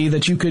may be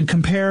that you could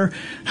compare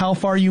how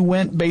far you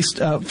went based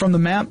from the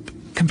map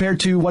compared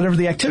to whatever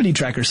the activity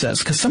tracker says,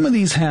 because some of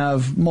these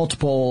have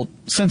multiple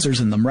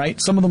sensors in them,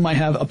 right? Some of them might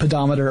have a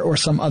pedometer or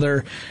some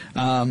other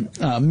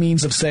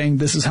means of saying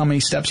this is how many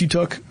steps you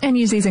took. And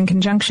use these in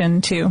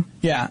conjunction, too.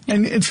 Yeah,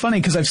 and it's funny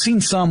because I've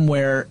seen some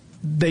where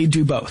they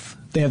do both.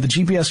 They have the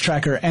GPS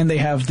tracker and they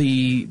have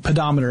the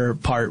pedometer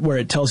part where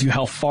it tells you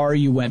how far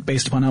you went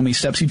based upon how many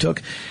steps you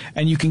took.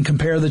 And you can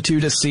compare the two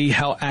to see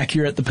how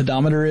accurate the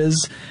pedometer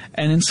is.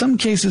 And in some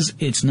cases,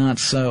 it's not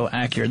so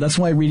accurate. That's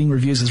why reading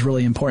reviews is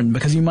really important,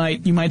 because you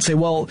might say,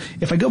 well,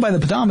 if I go by the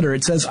pedometer,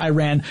 it says I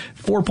ran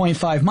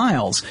 4.5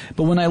 miles.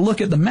 But when I look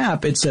at the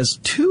map, it says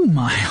 2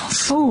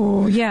 miles.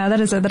 Oh, yeah,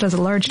 that is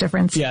a large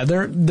difference. Yeah,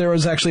 there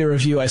was actually a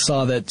review I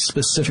saw that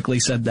specifically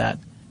said that.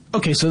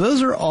 Okay, so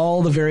those are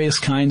all the various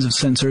kinds of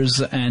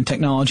sensors and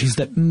technologies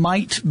that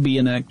might be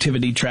an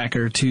activity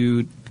tracker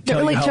to that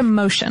relate to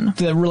motion.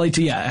 That relate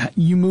to,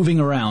 you moving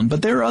around.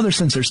 But there are other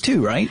sensors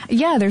too, right?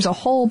 Yeah, there's a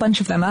whole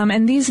bunch of them.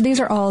 And these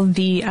are all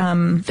the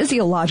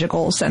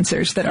physiological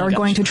sensors that are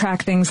going to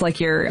track things like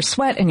your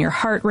sweat and your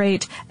heart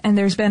rate. And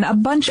there's been a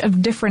bunch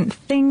of different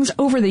things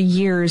over the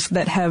years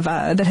that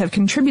have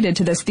contributed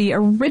to this. The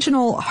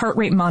original heart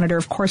rate monitor,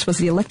 of course, was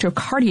the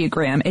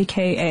electrocardiogram,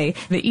 aka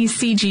the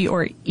ECG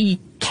or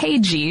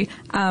EKG,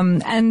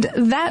 and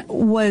that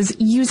was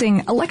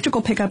using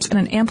electrical pickups and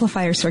an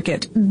amplifier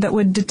circuit that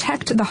would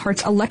detect the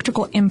heart's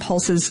electrical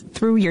impulses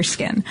through your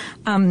skin.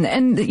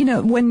 And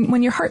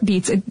when your heart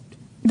beats,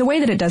 the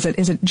way that it does it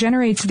is it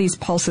generates these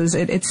pulses.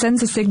 It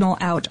sends a signal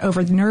out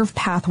over the nerve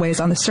pathways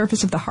on the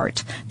surface of the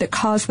heart that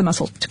cause the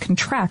muscle to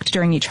contract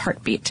during each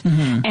heartbeat.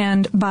 Mm-hmm.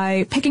 And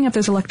by picking up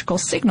those electrical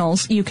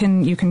signals, you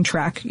can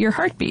track your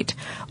heartbeat,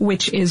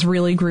 which is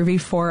really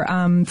groovy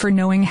for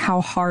knowing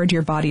how hard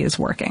your body is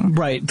working.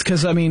 Right,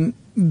 because there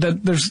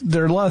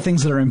are a lot of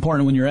things that are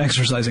important when you're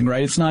exercising,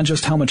 right? It's not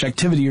just how much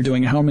activity you're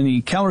doing, how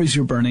many calories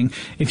you're burning.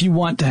 If you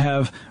want to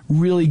have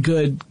really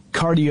good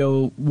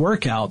cardio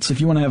workouts,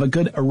 if you want to have a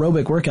good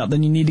aerobic workout,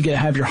 then you need to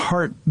have your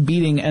heart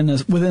beating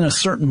within a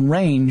certain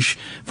range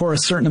for a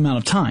certain amount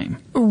of time.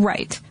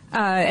 Right.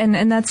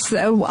 And that's,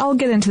 I'll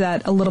get into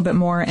that a little bit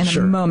more in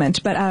a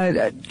moment, but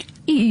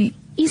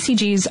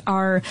ECGs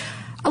are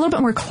a little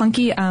bit more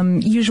clunky.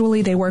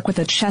 Usually they work with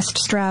a chest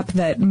strap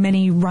that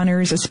many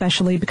runners,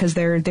 especially because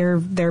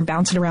they're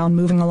bouncing around,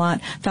 moving a lot,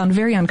 found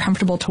very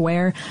uncomfortable to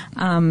wear.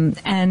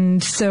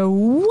 And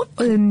so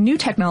a new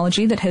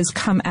technology that has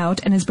come out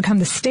and has become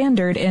the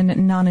standard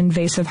in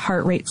non-invasive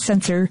heart rate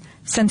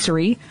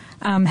sensory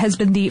has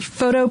been the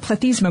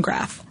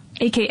photoplethysmograph,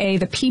 aka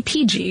the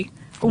PPG.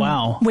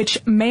 Wow.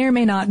 Which may or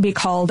may not be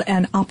called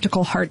an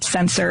optical heart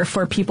sensor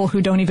for people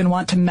who don't even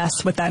want to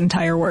mess with that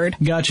entire word.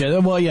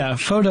 Gotcha. Well, yeah,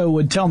 photo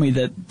would tell me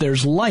that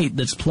there's light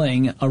that's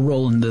playing a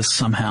role in this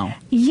somehow.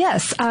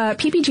 Yes.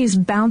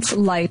 PPGs bounce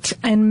light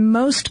in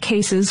most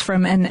cases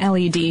from an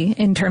LED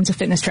in terms of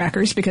fitness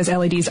trackers, because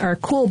LEDs are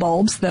cool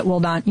bulbs that will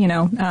not,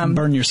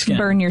 burn your skin.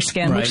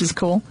 Right. Which is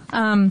cool.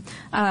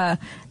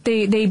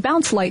 They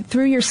bounce light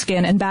through your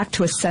skin and back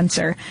to a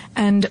sensor,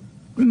 and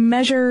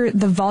measure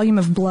the volume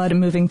of blood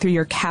moving through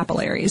your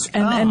capillaries.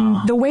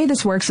 And the way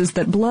this works is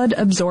that blood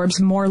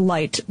absorbs more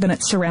light than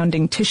its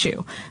surrounding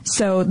tissue.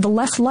 So the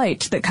less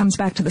light that comes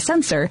back to the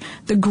sensor,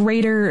 the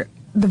greater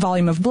the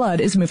volume of blood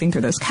is moving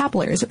through those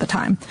capillaries at the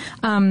time.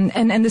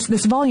 And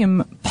this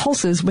volume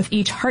pulses with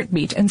each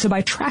heartbeat. And so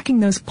by tracking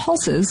those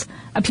pulses,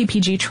 a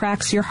PPG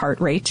tracks your heart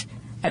rate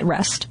at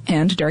rest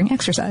and during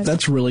exercise.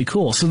 That's really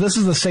cool. So this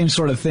is the same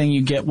sort of thing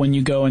you get when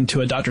you go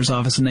into a doctor's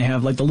office and they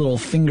have like the little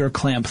finger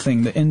clamp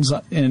thing that ends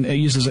up and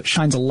it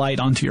shines a light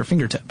onto your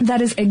fingertip.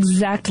 That is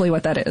exactly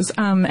what that is.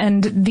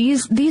 And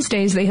these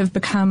days they have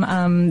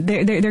become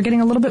they're getting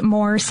a little bit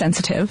more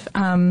sensitive.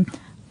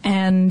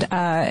 And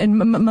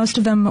most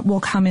of them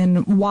will come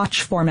in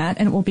watch format,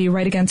 and it will be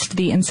right against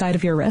the inside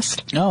of your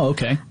wrist. Oh,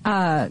 okay.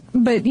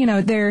 But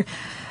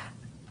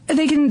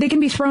they can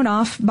be thrown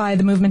off by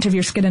the movement of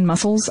your skin and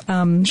muscles,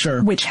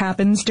 which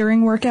happens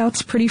during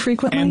workouts pretty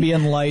frequently.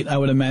 Ambient light, I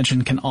would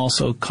imagine, can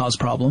also cause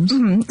problems.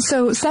 Mm-hmm.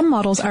 So some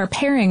models are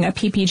pairing a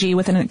PPG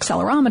with an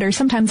accelerometer,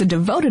 sometimes a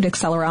devoted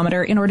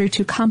accelerometer, in order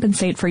to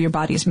compensate for your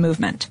body's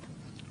movement.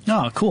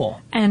 Oh,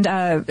 cool. And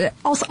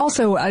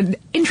also an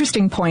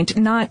interesting point,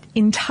 not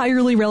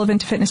entirely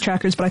relevant to fitness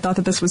trackers, but I thought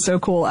that this was so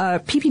cool.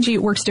 PPG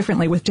works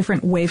differently with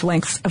different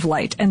wavelengths of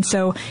light. And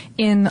so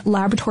in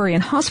laboratory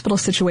and hospital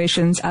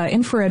situations,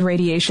 infrared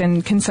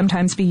radiation can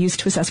sometimes be used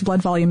to assess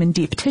blood volume in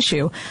deep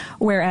tissue,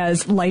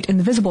 whereas light in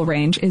the visible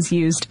range is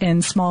used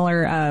in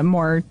smaller,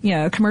 more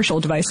commercial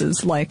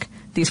devices like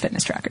these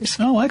fitness trackers.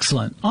 Oh,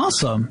 excellent.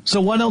 Awesome.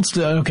 So what else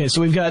so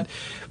we've got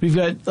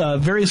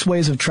various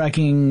ways of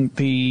tracking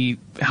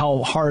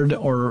how hard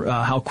or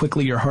how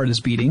quickly your heart is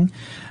beating.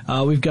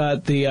 We've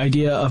got the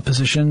idea of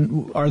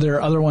position. Are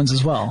there other ones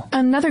as well?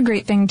 Another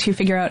great thing to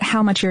figure out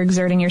how much you're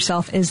exerting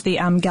yourself is the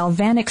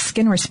galvanic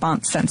skin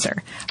response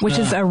sensor, which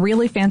is a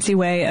really fancy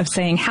way of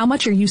saying how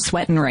much are you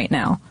sweating right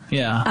now.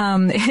 Yeah.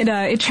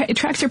 It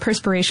tracks your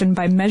perspiration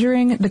by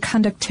measuring the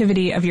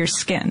conductivity of your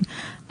skin.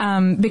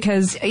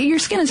 Because your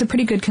skin is a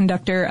pretty good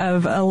conductor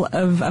of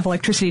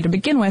electricity to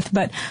begin with,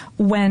 but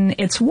when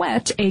it's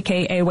wet,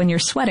 aka when you're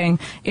sweating,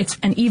 it's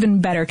an even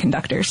better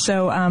conductor.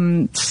 So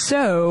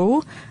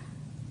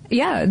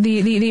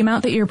the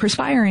amount that you're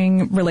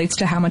perspiring relates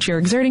to how much you're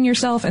exerting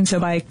yourself, and so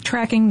by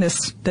tracking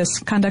this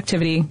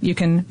conductivity, you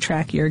can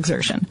track your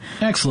exertion.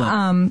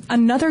 Excellent.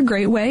 Another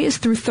great way is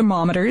through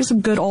thermometers,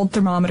 good old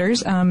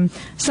thermometers.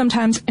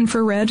 Sometimes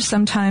infrared,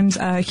 sometimes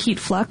heat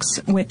flux,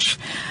 which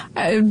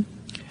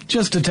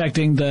just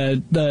detecting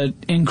the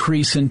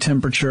increase in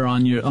temperature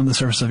on the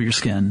surface of your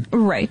skin.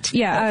 Right.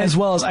 Yeah. As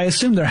well as, I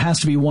assume there has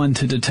to be one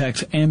to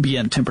detect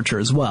ambient temperature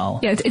as well.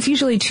 Yeah, it's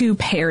usually two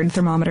paired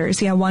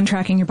thermometers. Yeah, one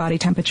tracking your body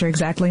temperature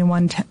exactly, and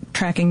one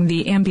tracking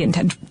the ambient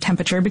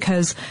temperature,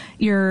 because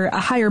a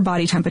higher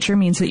body temperature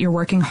means that you're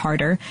working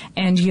harder,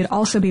 and you'd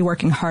also be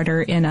working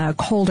harder in a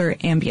colder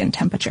ambient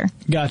temperature.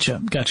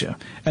 Gotcha.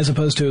 As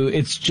opposed to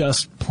it's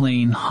just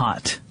plain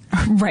hot.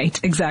 Right,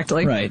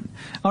 exactly. Right.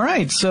 All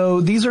right. So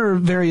these are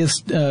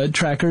various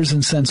trackers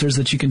and sensors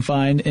that you can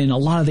find in a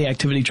lot of the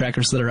activity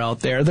trackers that are out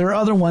there. There are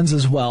other ones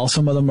as well.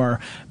 Some of them are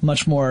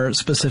much more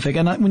specific.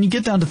 And when you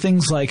get down to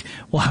things like,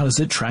 well, how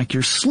does it track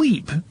your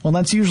sleep? Well,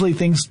 that's usually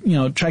things,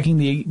 tracking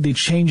the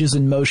changes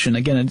in motion.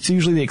 Again, it's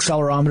usually the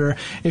accelerometer.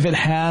 If it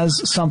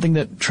has something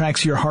that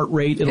tracks your heart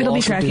rate, it'll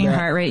be tracking your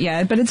heart rate,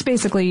 yeah. But it's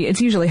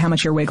usually how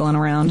much you're wiggling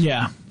around.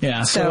 Yeah.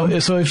 So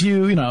if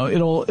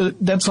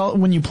that's all,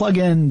 when you plug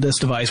in this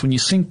device, when you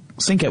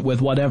sync it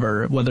with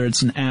whether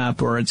it's an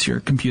app or it's your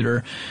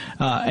computer,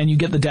 and you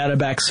get the data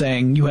back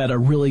saying you had a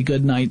really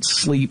good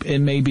night's sleep, it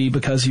may be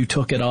because you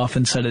took it off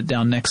and set it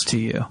down next to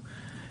you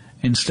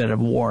instead of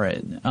wore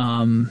it.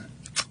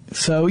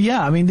 So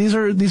yeah, I mean, these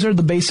are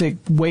the basic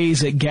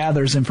ways it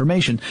gathers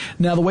information.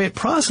 Now, the way it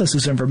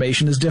processes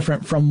information is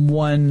different from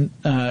one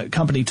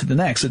company to the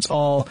next. It's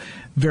all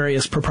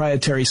various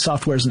proprietary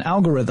softwares and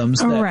algorithms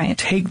that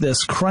take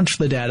this, crunch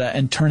the data,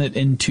 and turn it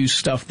into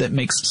stuff that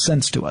makes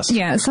sense to us.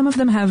 Yeah, some of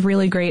them have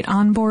really great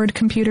onboard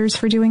computers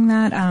for doing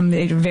that,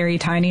 very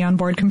tiny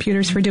onboard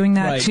computers for doing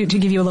that, to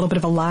give you a little bit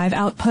of a live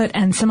output,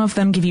 and some of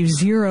them give you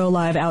zero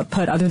live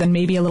output other than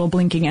maybe a little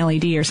blinking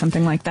LED or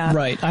something like that.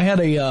 Right. I had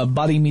a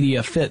Body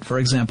Media Fit, for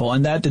example,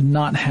 and that did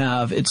not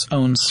have its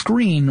own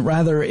screen.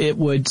 Rather, you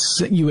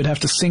would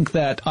have to sync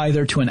that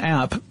either to an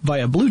app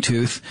via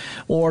Bluetooth,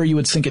 or you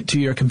would sync it to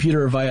your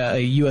computer via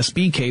a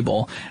USB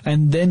cable,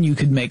 and then you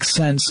could make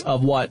sense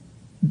of what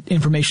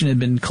information it had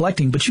been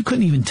collecting, but you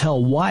couldn't even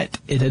tell what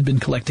it had been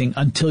collecting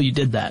until you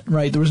did that,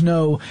 right? There was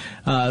no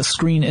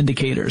screen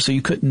indicator, so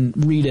you couldn't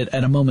read it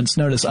at a moment's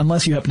notice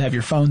unless you happen to have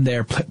your phone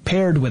there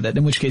paired with it,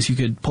 in which case you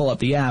could pull up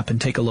the app and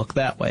take a look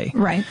that way.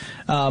 Right.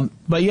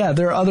 But yeah,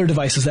 there are other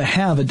devices that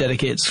have a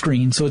dedicated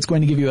screen, so it's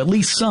going to give you at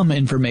least some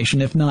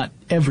information, if not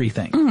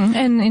everything. Mm-hmm.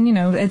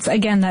 And it's,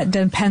 again, that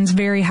depends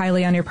very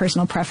highly on your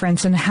personal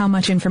preference and how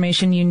much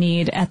information you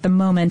need at the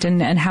moment,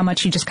 and how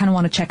much you just kind of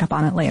want to check up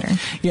on it later.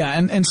 Yeah,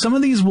 and some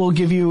of these will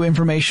give you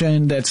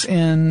information that's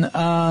in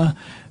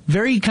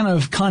very kind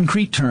of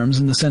concrete terms,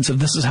 in the sense of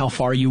this is how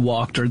far you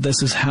walked, or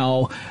this is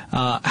how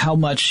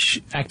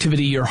much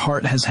activity your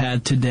heart has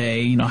had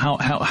today.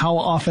 How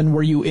often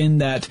were you in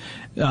that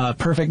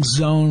perfect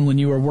zone when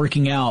you were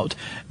working out,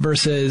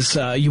 versus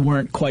you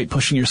weren't quite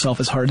pushing yourself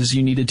as hard as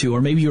you needed to, or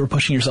maybe you were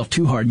pushing yourself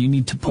too hard and you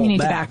need to pull back. You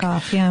need to back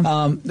off,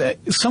 yeah.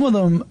 Some of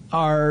them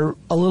are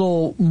a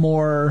little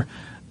more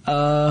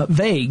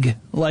vague,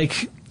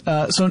 like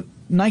so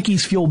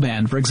Nike's Fuel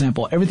Band, for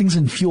example, everything's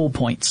in fuel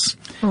points.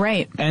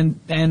 Right.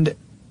 And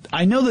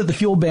I know that the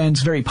Fuel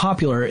Band's very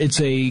popular. It's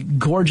a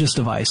gorgeous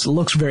device. It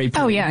looks very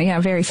pretty. Oh, yeah,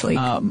 very sleek.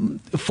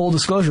 Full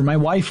disclosure, my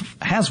wife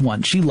has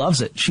one. She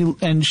loves it.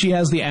 She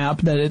has the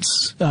app that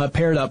it's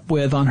paired up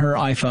with on her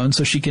iPhone,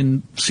 so she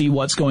can see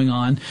what's going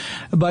on.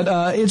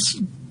 But it's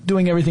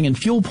doing everything in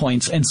fuel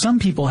points, and some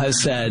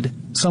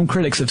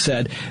critics have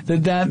said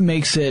that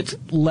makes it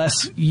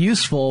less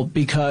useful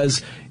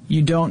because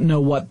you don't know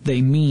what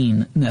they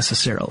mean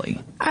necessarily.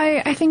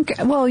 I think,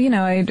 well,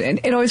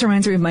 it always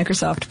reminds me of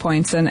Microsoft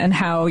points and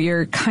how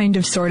you're kind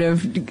of sort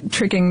of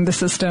tricking the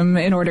system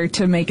in order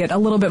to make it a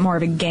little bit more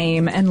of a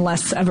game and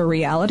less of a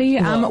reality,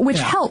 which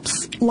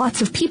helps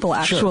lots of people,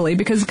 actually,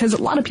 because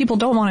a lot of people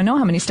don't want to know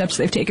how many steps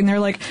they've taken. They're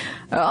like,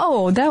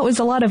 oh, that was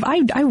a lot of,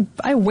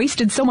 I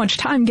wasted so much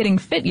time getting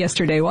fit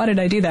yesterday. Why did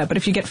I do that? But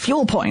if you get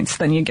fuel points,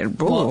 then you get,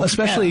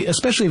 especially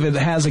if it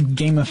has a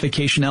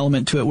gamification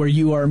element to it, where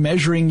you are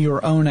measuring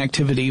your own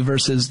activity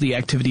versus the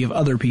activity of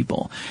other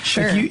people.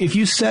 Sure. If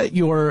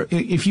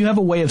you have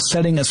a way of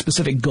setting a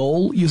specific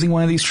goal using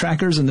one of these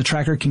trackers, and the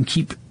tracker can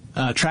keep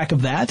track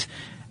of that,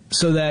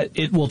 so that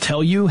it will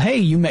tell you, hey,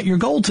 you met your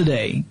goal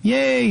today.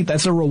 Yay!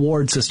 That's a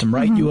reward system,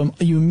 right?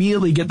 Mm-hmm. You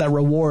immediately get that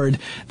reward,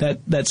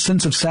 that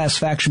sense of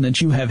satisfaction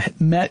that you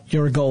have met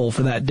your goal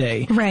for that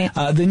day. Right.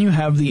 Then you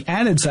have the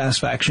added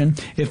satisfaction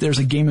if there's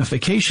a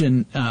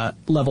gamification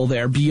level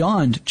there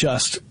beyond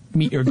just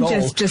meet your goal.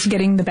 Just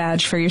getting the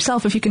badge for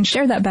yourself. If you can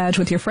share that badge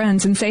with your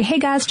friends and say, hey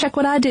guys, check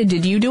what I did.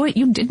 Did you do it?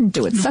 You didn't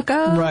do it,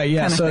 sucker. Right,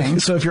 yeah.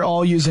 So if you're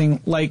all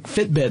using, like,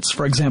 Fitbits,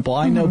 for example,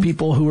 I know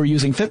people who are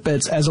using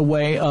Fitbits as a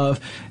way of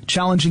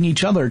challenging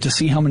each other to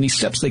see how many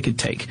steps they could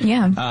take.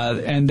 Yeah.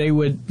 And they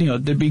would,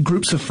 there'd be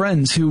groups of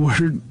friends who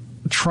were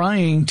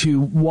trying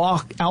to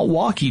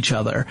outwalk each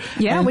other.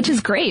 Yeah, which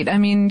is great. I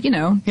mean,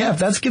 Yeah, if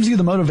that gives you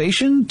the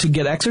motivation to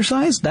get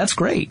exercise, that's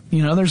great.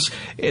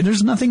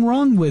 There's nothing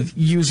wrong with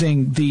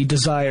using the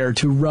desire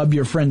to rub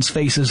your friends'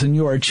 faces in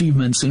your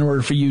achievements in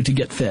order for you to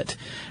get fit.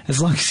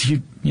 As long as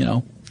you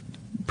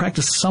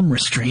practice some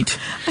restraint.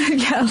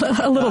 Yeah,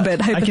 a little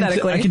bit,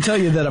 hypothetically. I can tell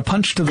you that a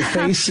punch to the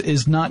face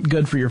is not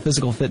good for your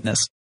physical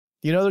fitness.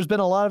 You know, there's been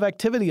a lot of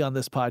activity on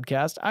this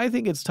podcast. I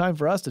think it's time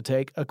for us to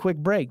take a quick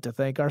break to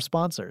thank our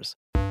sponsors.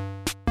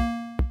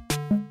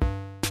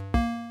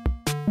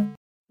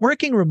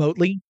 Working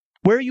remotely,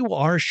 where you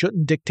are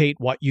shouldn't dictate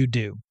what you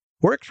do.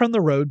 Work from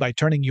the road by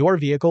turning your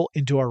vehicle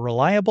into a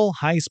reliable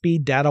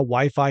high-speed data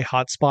Wi-Fi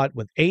hotspot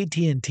with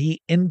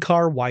AT&T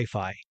in-car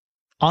Wi-Fi.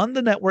 On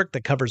the network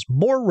that covers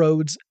more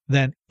roads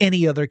than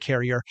any other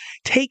carrier,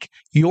 take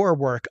your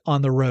work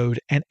on the road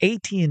and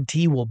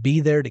AT&T will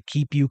be there to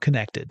keep you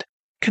connected.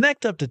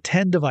 Connect up to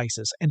 10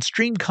 devices and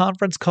stream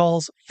conference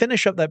calls,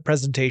 finish up that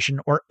presentation,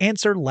 or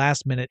answer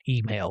last-minute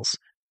emails.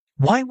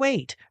 Why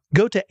wait?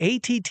 Go to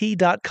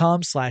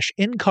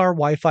att.com/in-car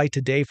Wi-Fi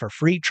today for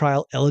free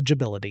trial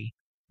eligibility.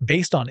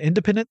 Based on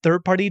independent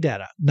third-party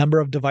data, number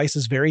of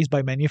devices varies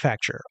by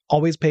manufacturer.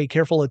 Always pay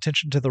careful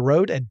attention to the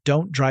road and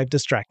don't drive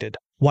distracted.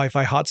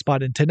 Wi-Fi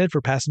hotspot intended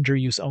for passenger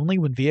use only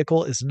when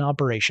vehicle is in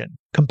operation.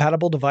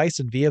 Compatible device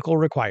and vehicle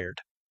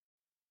required.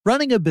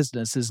 Running a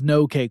business is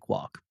no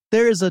cakewalk.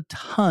 There is a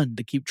ton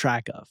to keep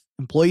track of.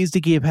 Employees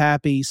to keep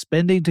happy,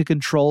 spending to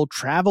control,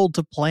 travel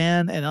to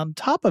plan, and on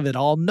top of it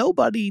all,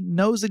 nobody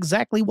knows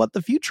exactly what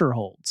the future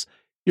holds.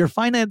 Your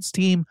finance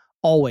team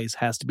always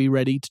has to be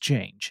ready to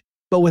change.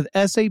 But with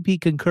SAP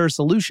Concur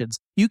Solutions,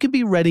 you can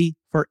be ready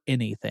for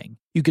anything.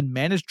 You can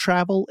manage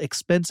travel,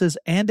 expenses,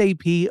 and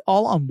AP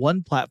all on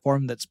one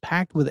platform that's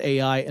packed with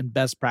AI and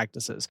best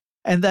practices,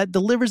 and that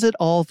delivers it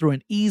all through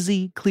an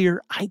easy,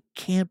 clear, I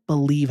can't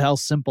believe how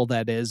simple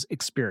that is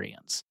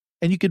experience.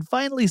 And you can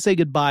finally say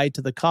goodbye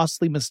to the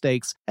costly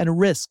mistakes and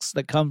risks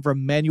that come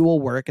from manual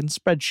work and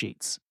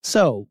spreadsheets.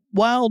 So,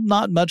 while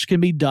not much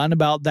can be done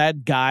about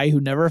that guy who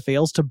never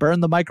fails to burn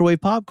the microwave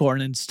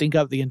popcorn and stink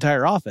up the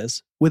entire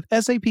office, with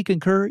SAP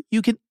Concur,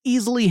 you can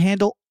easily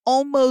handle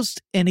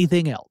almost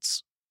anything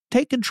else.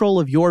 Take control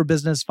of your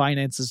business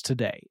finances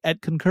today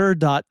at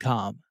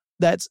concur.com.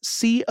 That's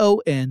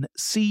CONCUR.com.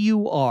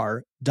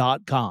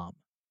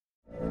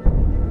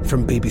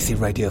 From BBC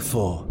Radio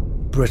 4,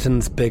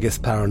 Britain's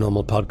biggest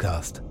paranormal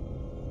podcast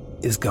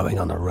is going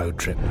on a road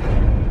trip.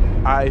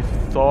 I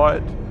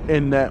thought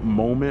in that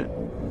moment,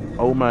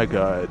 oh my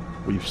God,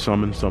 we've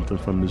summoned something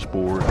from this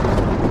board.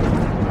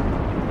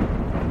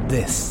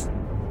 This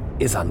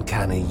is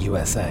Uncanny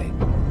USA.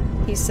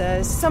 He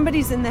says,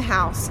 somebody's in the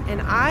house,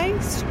 and I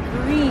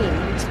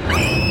screamed.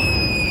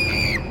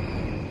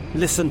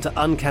 Listen to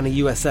Uncanny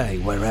USA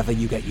wherever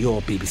you get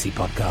your BBC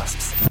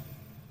podcasts,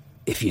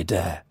 if you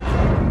dare.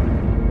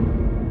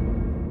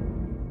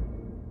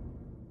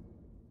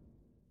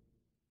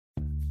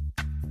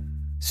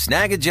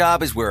 Snag a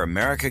Job is where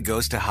America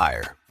goes to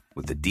hire,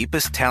 with the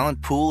deepest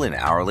talent pool in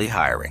hourly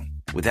hiring.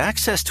 With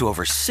access to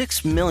over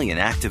 6 million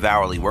active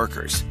hourly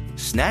workers,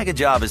 Snag a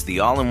Job is the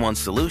all-in-one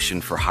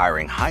solution for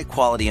hiring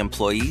high-quality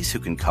employees who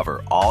can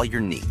cover all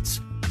your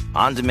needs.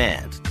 On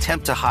demand,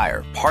 temp to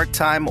hire,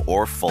 part-time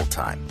or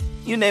full-time.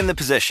 You name the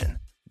position.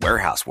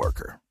 Warehouse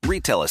worker,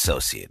 retail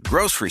associate,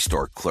 grocery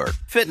store clerk,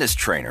 fitness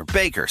trainer,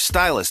 baker,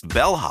 stylist,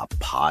 bellhop,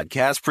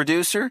 podcast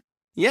producer.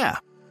 Yeah,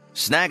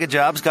 Snag a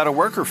Job's got a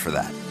worker for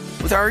that.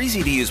 With our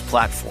easy-to-use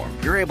platform,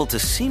 you're able to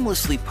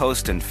seamlessly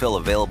post and fill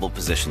available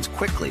positions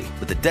quickly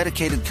with a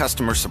dedicated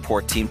customer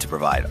support team to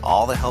provide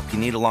all the help you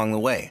need along the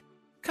way.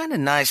 Kind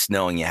of nice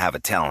knowing you have a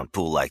talent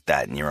pool like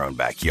that in your own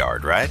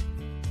backyard, right?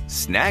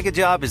 Snag a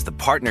Job is the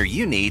partner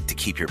you need to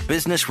keep your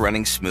business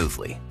running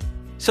smoothly.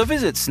 So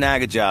visit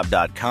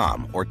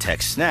snagajob.com or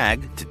text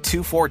snag to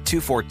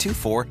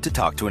 242424 to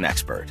talk to an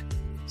expert.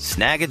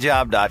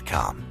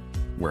 Snagajob.com,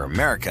 where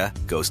America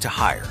goes to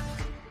hire.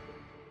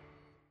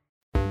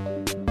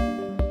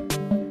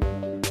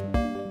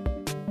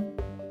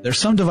 There's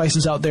some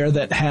devices out there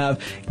that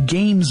have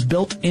games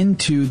built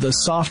into the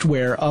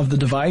software of the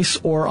device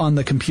or on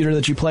the computer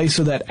that you play,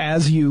 so that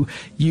as you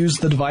use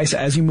the device,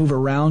 as you move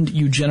around,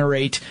 you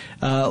generate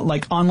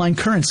like online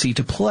currency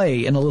to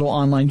play in a little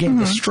online game.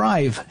 The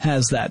Strive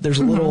has that. There's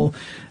a little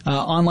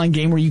online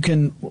game where you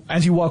can,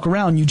 as you walk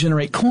around, you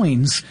generate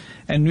coins.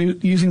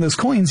 And using those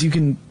coins, you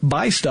can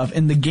buy stuff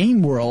in the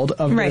game world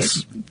of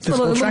this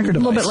physical tracker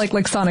device. A little bit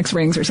like Sonic's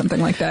Rings or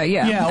something like that,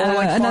 yeah. Yeah, or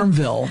like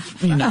Farmville,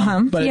 you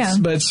know. But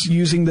it's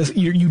using this,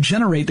 you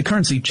generate the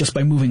currency just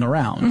by moving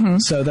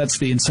around. So that's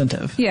the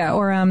incentive. Yeah,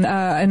 or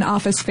an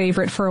Office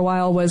favorite for a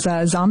while was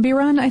Zombie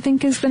Run, I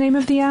think is the name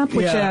of the app,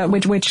 which I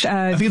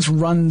think it's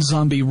Run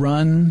Zombie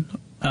Run.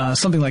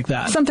 Something like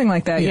that. Something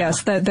like that,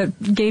 yes. That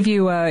gave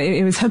you,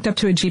 it was hooked up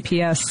to a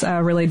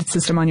GPS related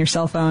system on your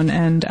cell phone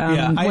and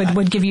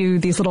would give you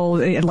these little,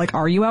 like,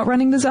 are you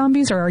outrunning the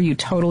zombies or are you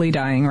totally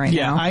dying now?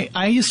 Yeah,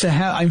 I used to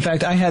have, in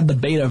fact, I had the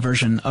beta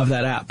version of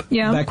that app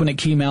back when it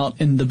came out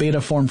in the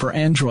beta form for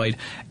Android.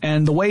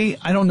 And the way,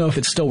 I don't know if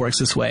it still works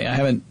this way, I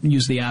haven't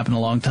used the app in a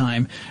long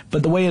time,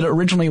 but the way it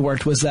originally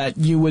worked was that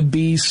you would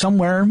be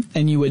somewhere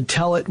and you would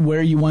tell it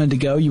where you wanted to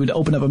go. You would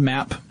open up a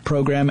map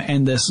program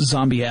and this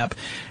zombie app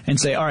and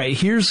say, all right,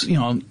 here's,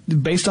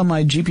 based on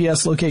my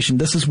GPS location,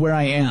 this is where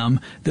I am,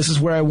 this is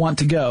where I want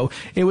to go.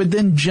 It would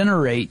then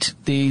generate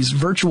these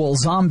virtual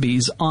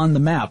zombies on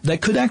the map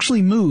that could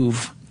actually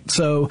move.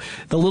 So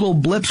the little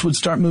blips would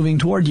start moving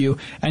toward you,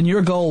 and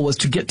your goal was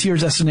to get to your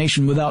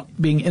destination without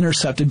being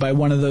intercepted by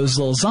one of those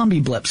little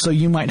zombie blips. So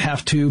you might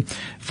have to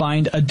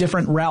find a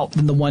different route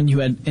than the one you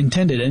had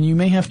intended, and you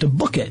may have to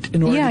book it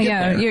in order to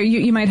get there.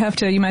 You might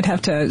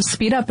have to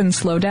speed up and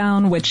slow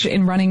down, which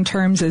in running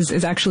terms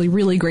is actually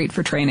really great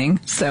for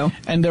training. So,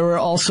 and there were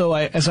also,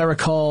 as I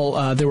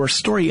recall, there were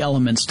story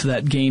elements to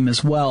that game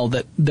as well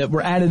that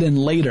were added in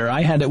later.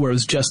 I had it where it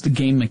was just the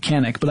game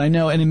mechanic, but I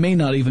know, and it may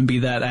not even be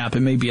that app.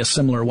 It may be a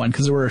similar one,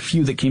 because there were a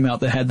few that came out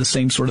that had the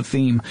same sort of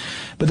theme.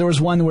 But there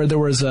was one where there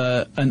was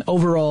an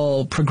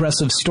overall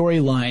progressive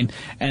storyline,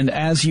 and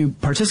as you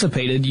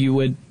participated, you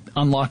would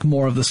unlock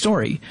more of the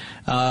story.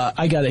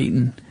 I got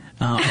eaten.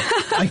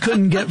 I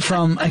couldn't get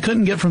from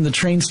the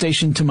train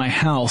station to my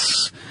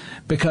house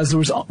because there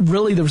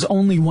was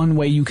only one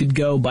way you could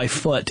go by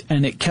foot,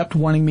 and it kept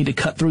wanting me to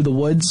cut through the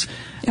woods.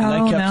 And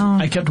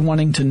I kept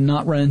wanting to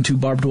not run into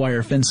barbed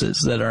wire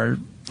fences that are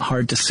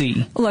hard to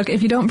see. Look,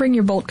 if you don't bring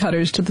your bolt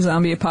cutters to the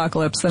zombie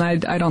apocalypse, then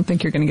I don't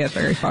think you're going to get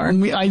very far.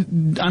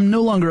 I'm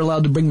no longer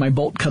allowed to bring my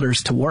bolt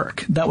cutters to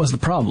work. That was the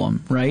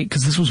problem, right?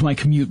 Because this was my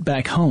commute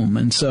back home,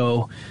 and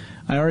so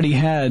I already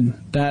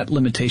had that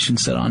limitation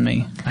set on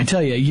me. I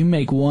tell you, you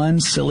make one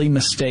silly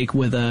mistake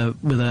with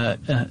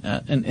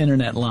an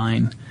internet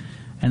line,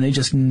 and they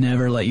just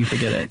never let you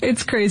forget it.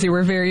 It's crazy.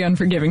 We're very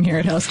unforgiving here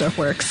at How Stuff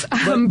Works.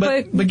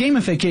 But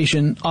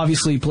gamification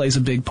obviously plays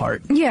a big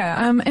part.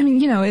 Yeah,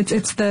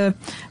 it's the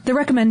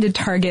recommended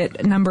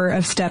target number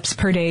of steps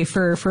per day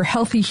for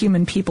healthy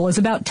human people is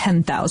about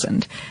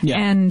 10,000. Yeah.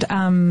 And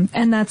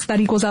that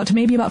equals out to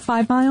maybe about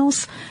 5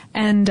 miles.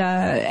 And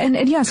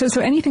yeah,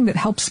 so anything that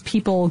helps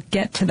people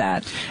get to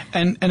that.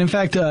 And in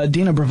fact,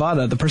 Dina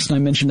Bravata, the person I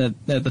mentioned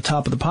at the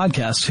top of the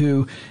podcast,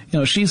 who,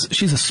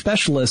 she's a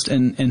specialist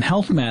in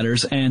health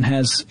matters and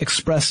has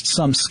expressed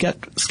some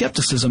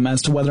skepticism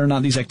as to whether or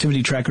not these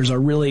activity trackers are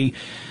really,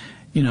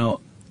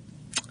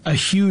 a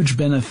huge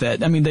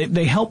benefit. I mean,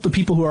 they help the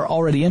people who are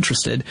already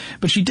interested.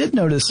 But she did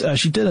notice,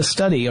 she did a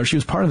study, or she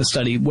was part of a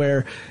study,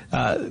 where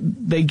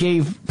they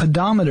gave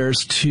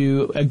pedometers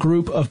to a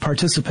group of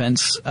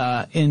participants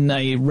in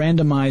a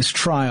randomized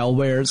trial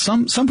where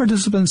some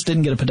participants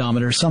didn't get a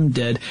pedometer, some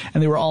did,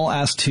 and they were all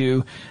asked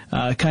to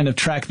kind of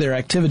track their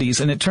activities.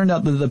 And it turned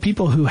out that the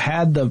people who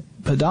had the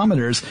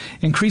pedometers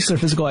increased their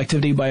physical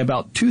activity by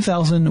about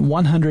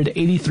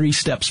 2,183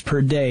 steps per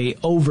day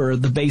over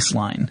the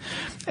baseline.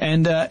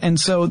 And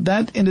so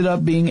that ended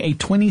up being a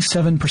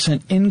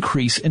 27%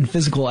 increase in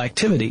physical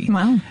activity.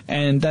 Wow.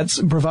 And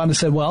Bravata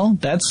said, well,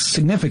 that's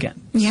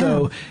significant. Yeah.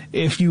 So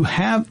if you're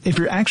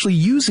actually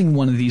using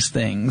one of these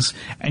things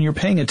and you're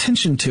paying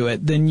attention to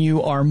it, then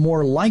you are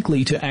more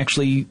likely to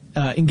actually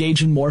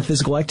engage in more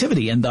physical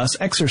activity and thus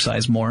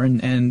exercise more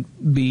and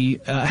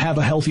have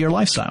a healthier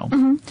lifestyle.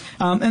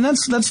 Mm-hmm. And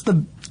that's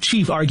the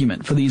chief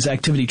argument for these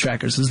activity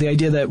trackers, is the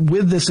idea that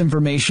with this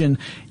information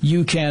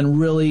you can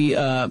really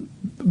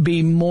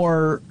be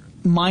more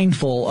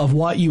mindful of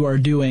what you are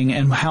doing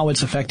and how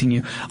it's affecting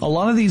you. A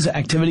lot of these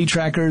activity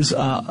trackers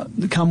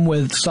come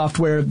with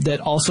software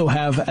that also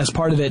have, as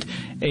part of it,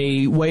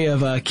 a way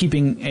of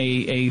keeping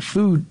a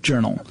food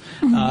journal,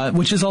 mm-hmm. Mm-hmm.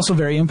 Which is also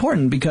very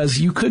important, because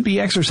you could be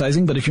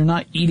exercising, but if you're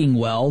not eating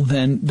well,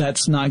 then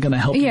that's not going to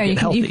help you get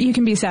healthy. You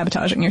can be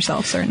sabotaging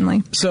yourself,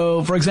 certainly.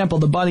 So, for example,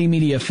 the Body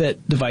Media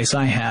Fit device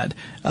I had,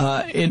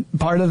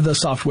 part of the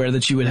software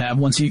that you would have,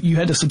 once you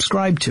had to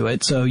subscribe to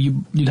it, so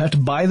you'd have to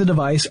buy the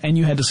device and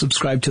you had to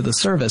subscribe to the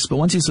service. But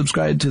once you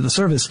subscribed to the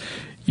service,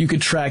 you could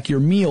track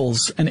your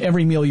meals, and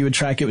every meal you would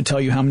track, it would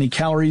tell you how many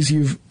calories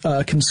you've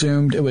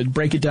consumed. It would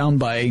break it down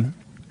by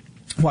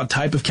what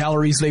type of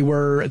calories they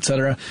were,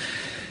 etc.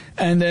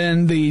 And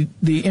then the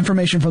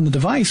information from the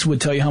device would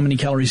tell you how many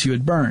calories you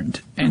had burned.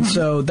 And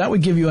so that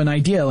would give you an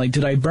idea, like,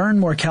 did I burn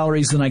more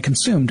calories than I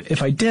consumed?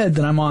 If I did,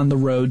 then I'm on the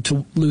road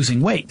to losing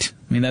weight.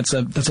 I mean, that's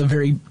a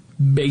very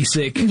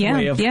basic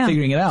way of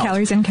figuring it out.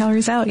 Calories in,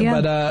 calories out, yeah.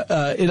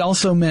 But it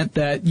also meant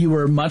that you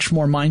were much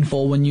more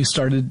mindful when you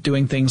started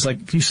doing things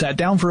like, if you sat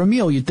down for a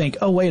meal, you'd think,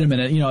 oh, wait a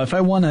minute, if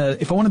I want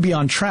to be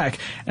on track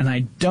and I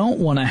don't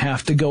want to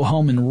have to go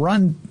home and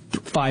run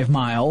 5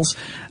 miles,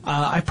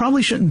 I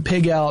probably shouldn't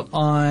pig out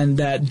on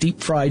that deep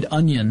fried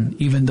onion,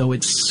 even though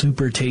it's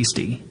super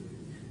tasty.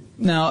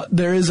 Now,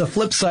 there is a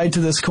flip side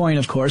to this coin,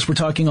 of course. We're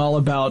talking all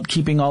about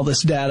keeping all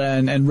this data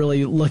and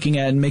really looking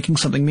at and making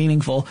something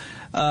meaningful.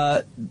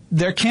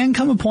 There can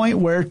come a point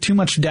where too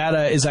much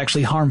data is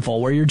actually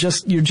harmful, where you're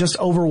just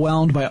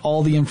overwhelmed by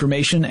all the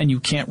information and you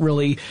can't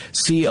really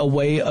see a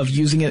way of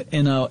using it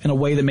in a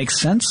way that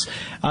makes sense.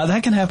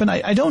 That can happen.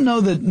 I don't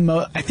know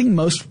that I think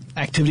most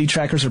activity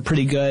trackers are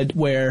pretty good,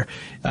 where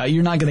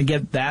you're not going to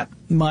get that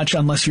much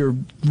unless you're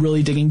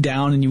really digging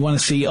down and you want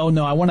to see, oh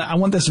no, I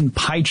want this in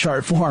pie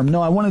chart form.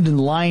 No, I want it in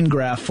line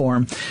graph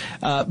form.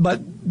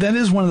 But that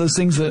is one of those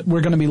things that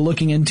we're going to be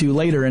looking into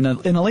later in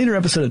a later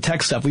episode of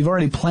Tech Stuff. We've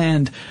already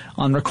planned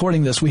on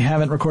recording this. We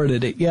haven't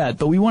recorded it yet,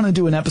 but we want to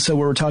do an episode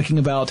where we're talking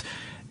about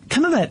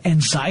kind of that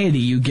anxiety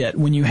you get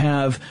when you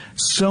have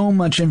so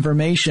much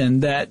information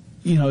that,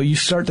 you know, you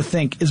start to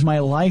think, is my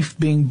life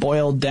being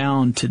boiled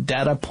down to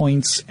data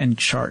points and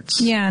charts?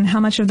 Yeah, and how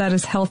much of that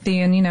is healthy,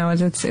 and, you know,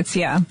 it's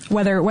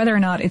whether or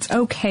not it's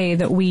okay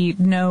that we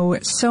know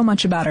so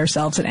much about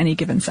ourselves at any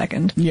given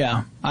second.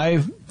 Yeah,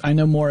 I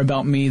know more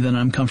about me than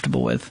I'm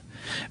comfortable with.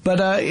 But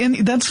and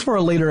that's for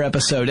a later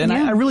episode. And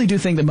I really do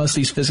think that most of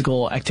these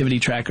physical activity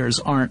trackers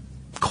aren't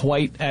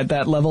quite at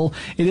that level.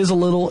 It is a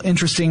little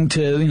interesting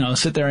to, you know,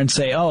 sit there and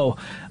say, oh,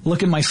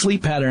 look at my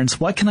sleep patterns.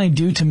 What can I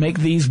do to make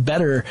these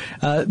better?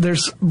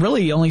 There's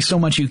really only so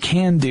much you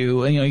can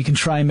do. You know, you can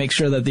try and make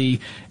sure that the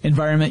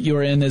environment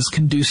you're in is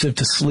conducive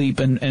to sleep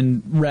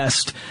and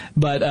rest.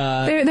 But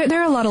there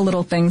are a lot of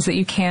little things that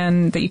you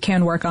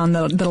can work on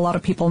that a lot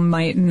of people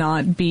might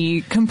not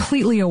be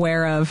completely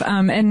aware of.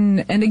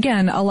 And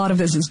again, a lot of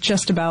this is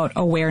just about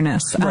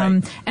awareness.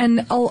 Right.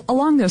 And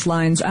along those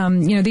lines,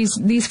 you know,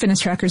 these fitness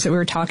trackers that we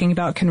were talking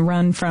about can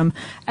run from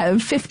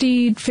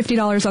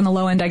 $50 on the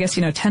low end, I guess,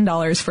 you know,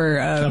 $10 for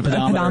a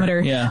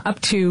pedometer, up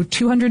to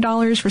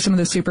 $200 for some of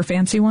the super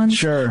fancy ones.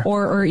 Sure.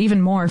 Or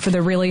even more for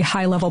the really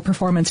high level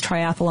performance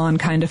triathlon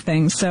kind of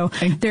things. So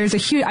there's a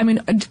huge, I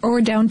mean,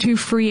 or down to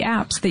free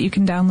apps that you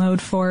can download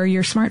for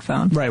your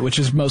smartphone. Right, which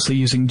is mostly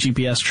using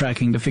GPS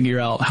tracking to figure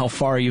out how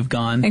far you've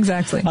gone.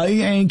 Exactly.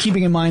 And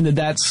keeping in mind that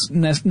that's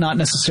not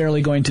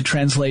necessarily going to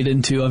translate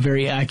into a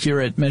very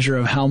accurate measure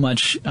of how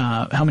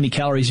many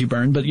calories you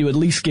burned, but you at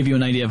least give you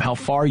an idea of how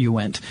far you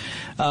went.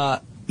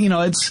 You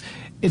know,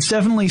 it's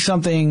definitely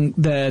something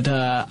that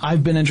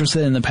I've been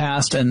interested in the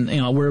past, and,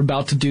 you know, we're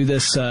about to do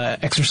this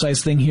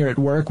exercise thing here at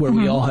work where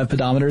we all have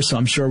pedometers, so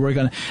I'm sure we're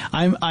going to...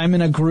 I'm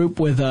in a group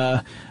with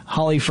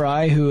Holly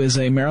Fry, who is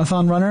a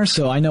marathon runner,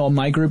 so I know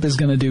my group is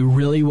going to do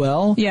really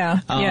well.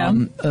 Yeah,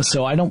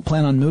 So I don't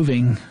plan on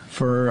moving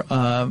for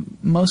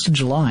most of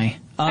July.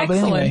 But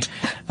anyway,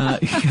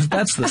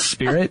 that's the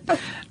spirit.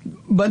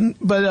 But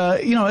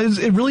you know,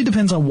 it really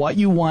depends on what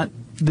you want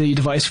the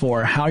device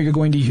for, how you're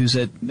going to use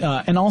it,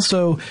 and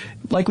also,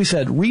 like we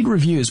said, read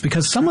reviews,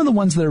 because some of the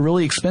ones that are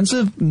really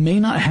expensive may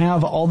not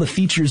have all the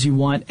features you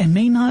want and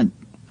may not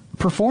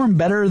perform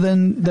better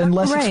than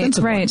less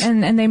expensive ones.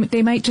 And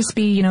they might just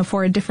be, you know,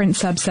 for a different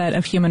subset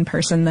of human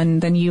person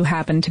than you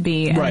happen to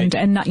be.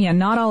 And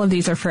not all of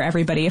these are for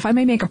everybody. If I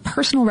may make a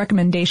personal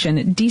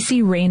recommendation,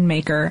 DC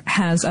Rainmaker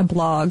has a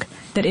blog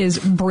that is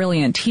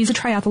brilliant. He's a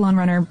triathlon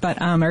runner, but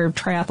or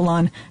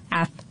triathlon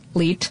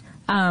athlete.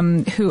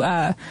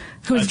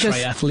 Who's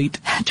just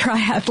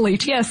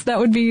triathlete. Yes, that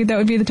would be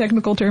the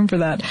technical term for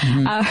that.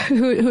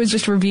 Who has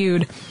just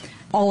reviewed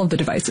all of the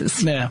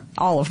devices. Yeah.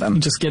 All of them.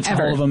 He just gets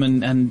all of them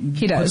and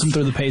he puts them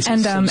through the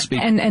paces, so to speak.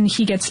 And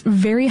he gets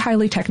very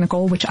highly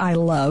technical, which I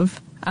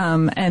love.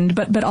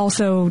 But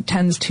also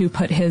tends to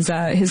put his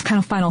kind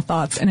of final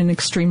thoughts in an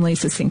extremely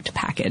succinct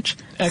package.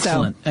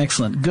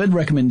 Excellent. Good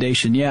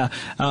recommendation. Yeah.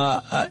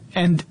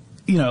 And,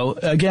 you know,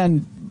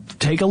 again,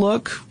 take a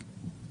look.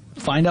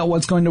 Find out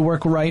what's going to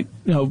work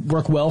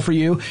well for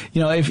you.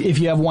 You know, if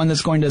you have one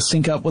that's going to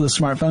sync up with a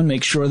smartphone,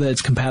 make sure that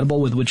it's compatible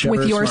with whichever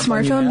with your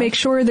smartphone. Make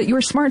sure that your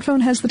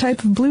smartphone has the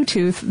type of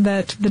Bluetooth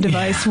that the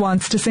device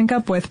wants to sync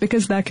up with,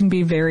 because that can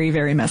be very,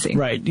 very messy.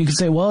 Right. You can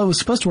say, well, it was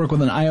supposed to work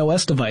with an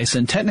iOS device,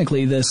 and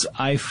technically this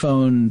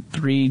iPhone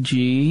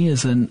 3G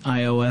is an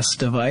iOS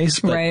device.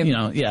 But, right. You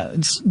know,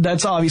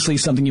 that's obviously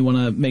something you want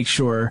to make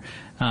sure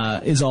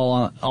is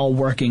all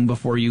working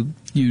before you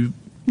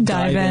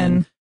dive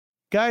in.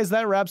 Guys,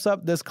 that wraps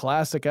up this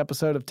classic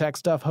episode of Tech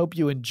Stuff. Hope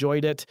you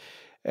enjoyed it.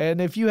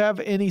 And if you have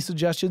any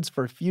suggestions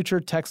for future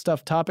Tech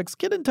Stuff topics,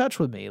 get in touch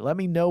with me. Let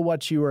me know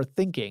what you are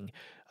thinking.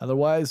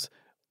 Otherwise,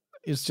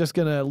 it's just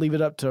going to leave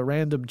it up to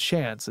random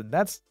chance, and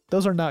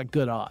those are not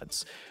good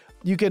odds.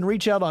 You can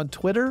reach out on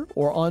Twitter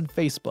or on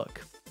Facebook.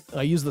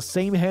 I use the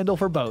same handle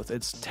for both.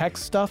 It's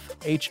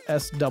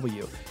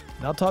TechStuffHSW.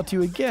 And I'll talk to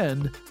you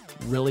again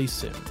really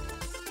soon.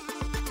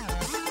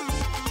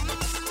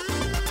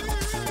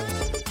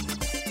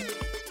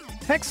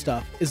 Tech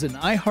Stuff is an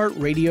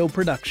iHeartRadio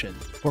production.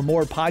 For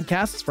more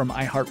podcasts from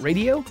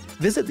iHeartRadio,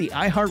 visit the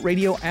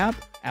iHeartRadio app,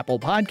 Apple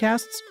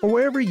Podcasts, or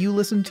wherever you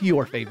listen to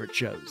your favorite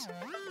shows.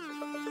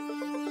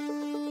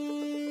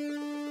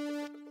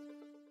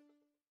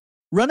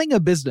 Running a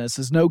business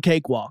is no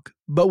cakewalk,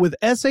 but with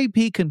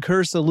SAP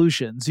Concur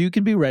Solutions, you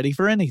can be ready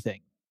for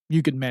anything.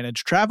 You can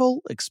manage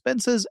travel,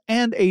 expenses,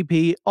 and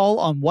AP all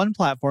on one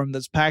platform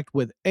that's packed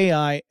with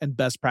AI and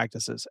best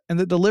practices, and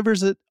that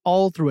delivers it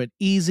all through an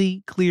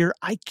easy, clear,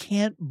 I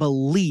can't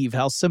believe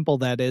how simple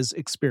that is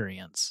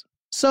experience.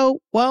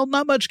 So, while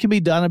not much can be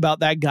done about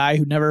that guy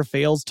who never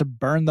fails to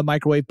burn the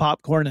microwave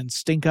popcorn and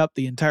stink up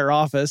the entire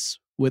office,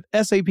 with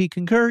SAP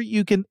Concur,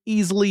 you can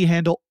easily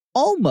handle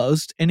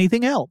almost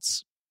anything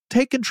else.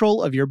 Take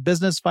control of your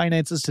business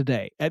finances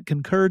today at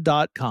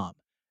Concur.com.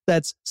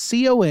 That's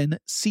CONCUR.com.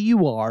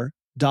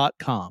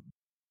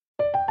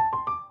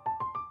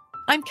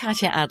 I'm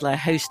Katya Adler,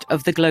 host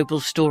of The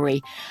Global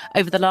Story.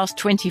 Over the last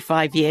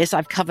 25 years,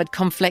 I've covered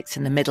conflicts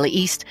in the Middle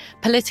East,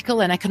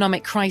 political and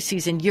economic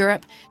crises in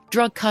Europe,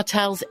 drug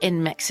cartels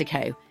in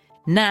Mexico.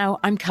 Now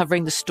I'm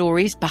covering the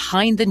stories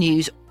behind the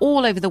news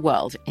all over the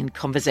world in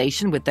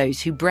conversation with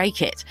those who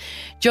break it.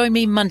 Join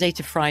me Monday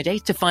to Friday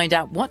to find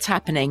out what's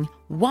happening,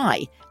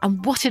 why,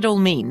 and what it all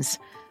means.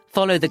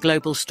 Follow The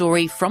Global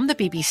Story from the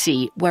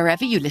BBC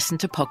wherever you listen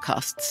to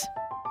podcasts.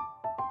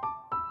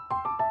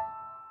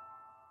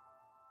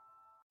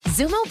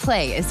 Xumo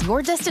Play is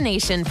your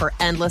destination for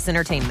endless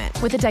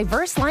entertainment. With a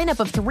diverse lineup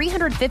of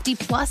 350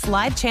 plus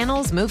live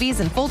channels,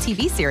 movies, and full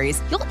TV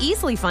series, you'll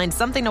easily find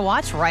something to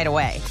watch right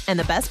away. And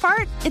the best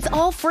part? It's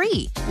all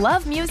free.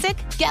 Love music?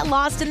 Get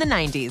lost in the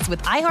 90s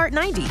with iHeart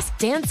 90s,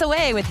 dance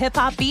away with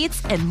hip-hop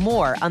beats, and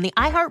more on the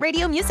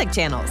iHeartRadio music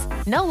channels.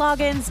 No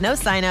logins, no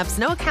signups,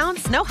 no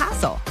accounts, no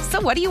hassle. So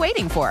what are you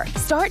waiting for?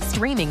 Start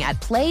streaming at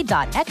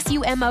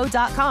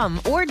play.xumo.com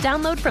or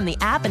download from the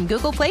app and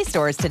Google Play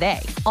stores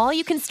today. All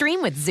you can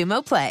stream with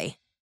Xumo Play.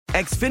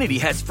 Xfinity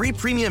has free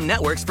premium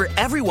networks for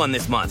everyone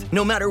this month,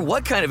 no matter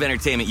what kind of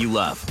entertainment you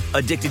love.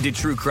 Addicted to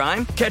true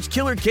crime? Catch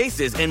killer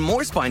cases and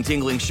more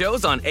spine-tingling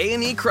shows on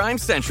A&E Crime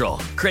Central.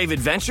 Crave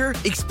adventure?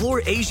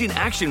 Explore Asian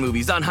action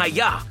movies on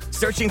Hi-Ya.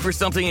 Searching for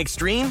something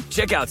extreme?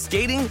 Check out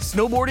skating,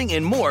 snowboarding,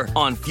 and more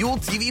on Fuel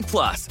TV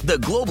Plus, the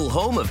global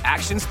home of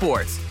action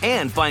sports.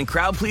 And find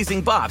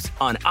crowd-pleasing bops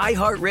on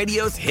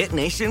iHeartRadio's Hit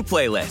Nation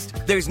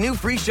playlist. There's new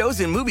free shows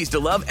and movies to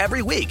love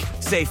every week.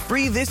 Say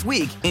free this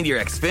week in your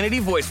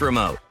Xfinity voice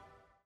remote.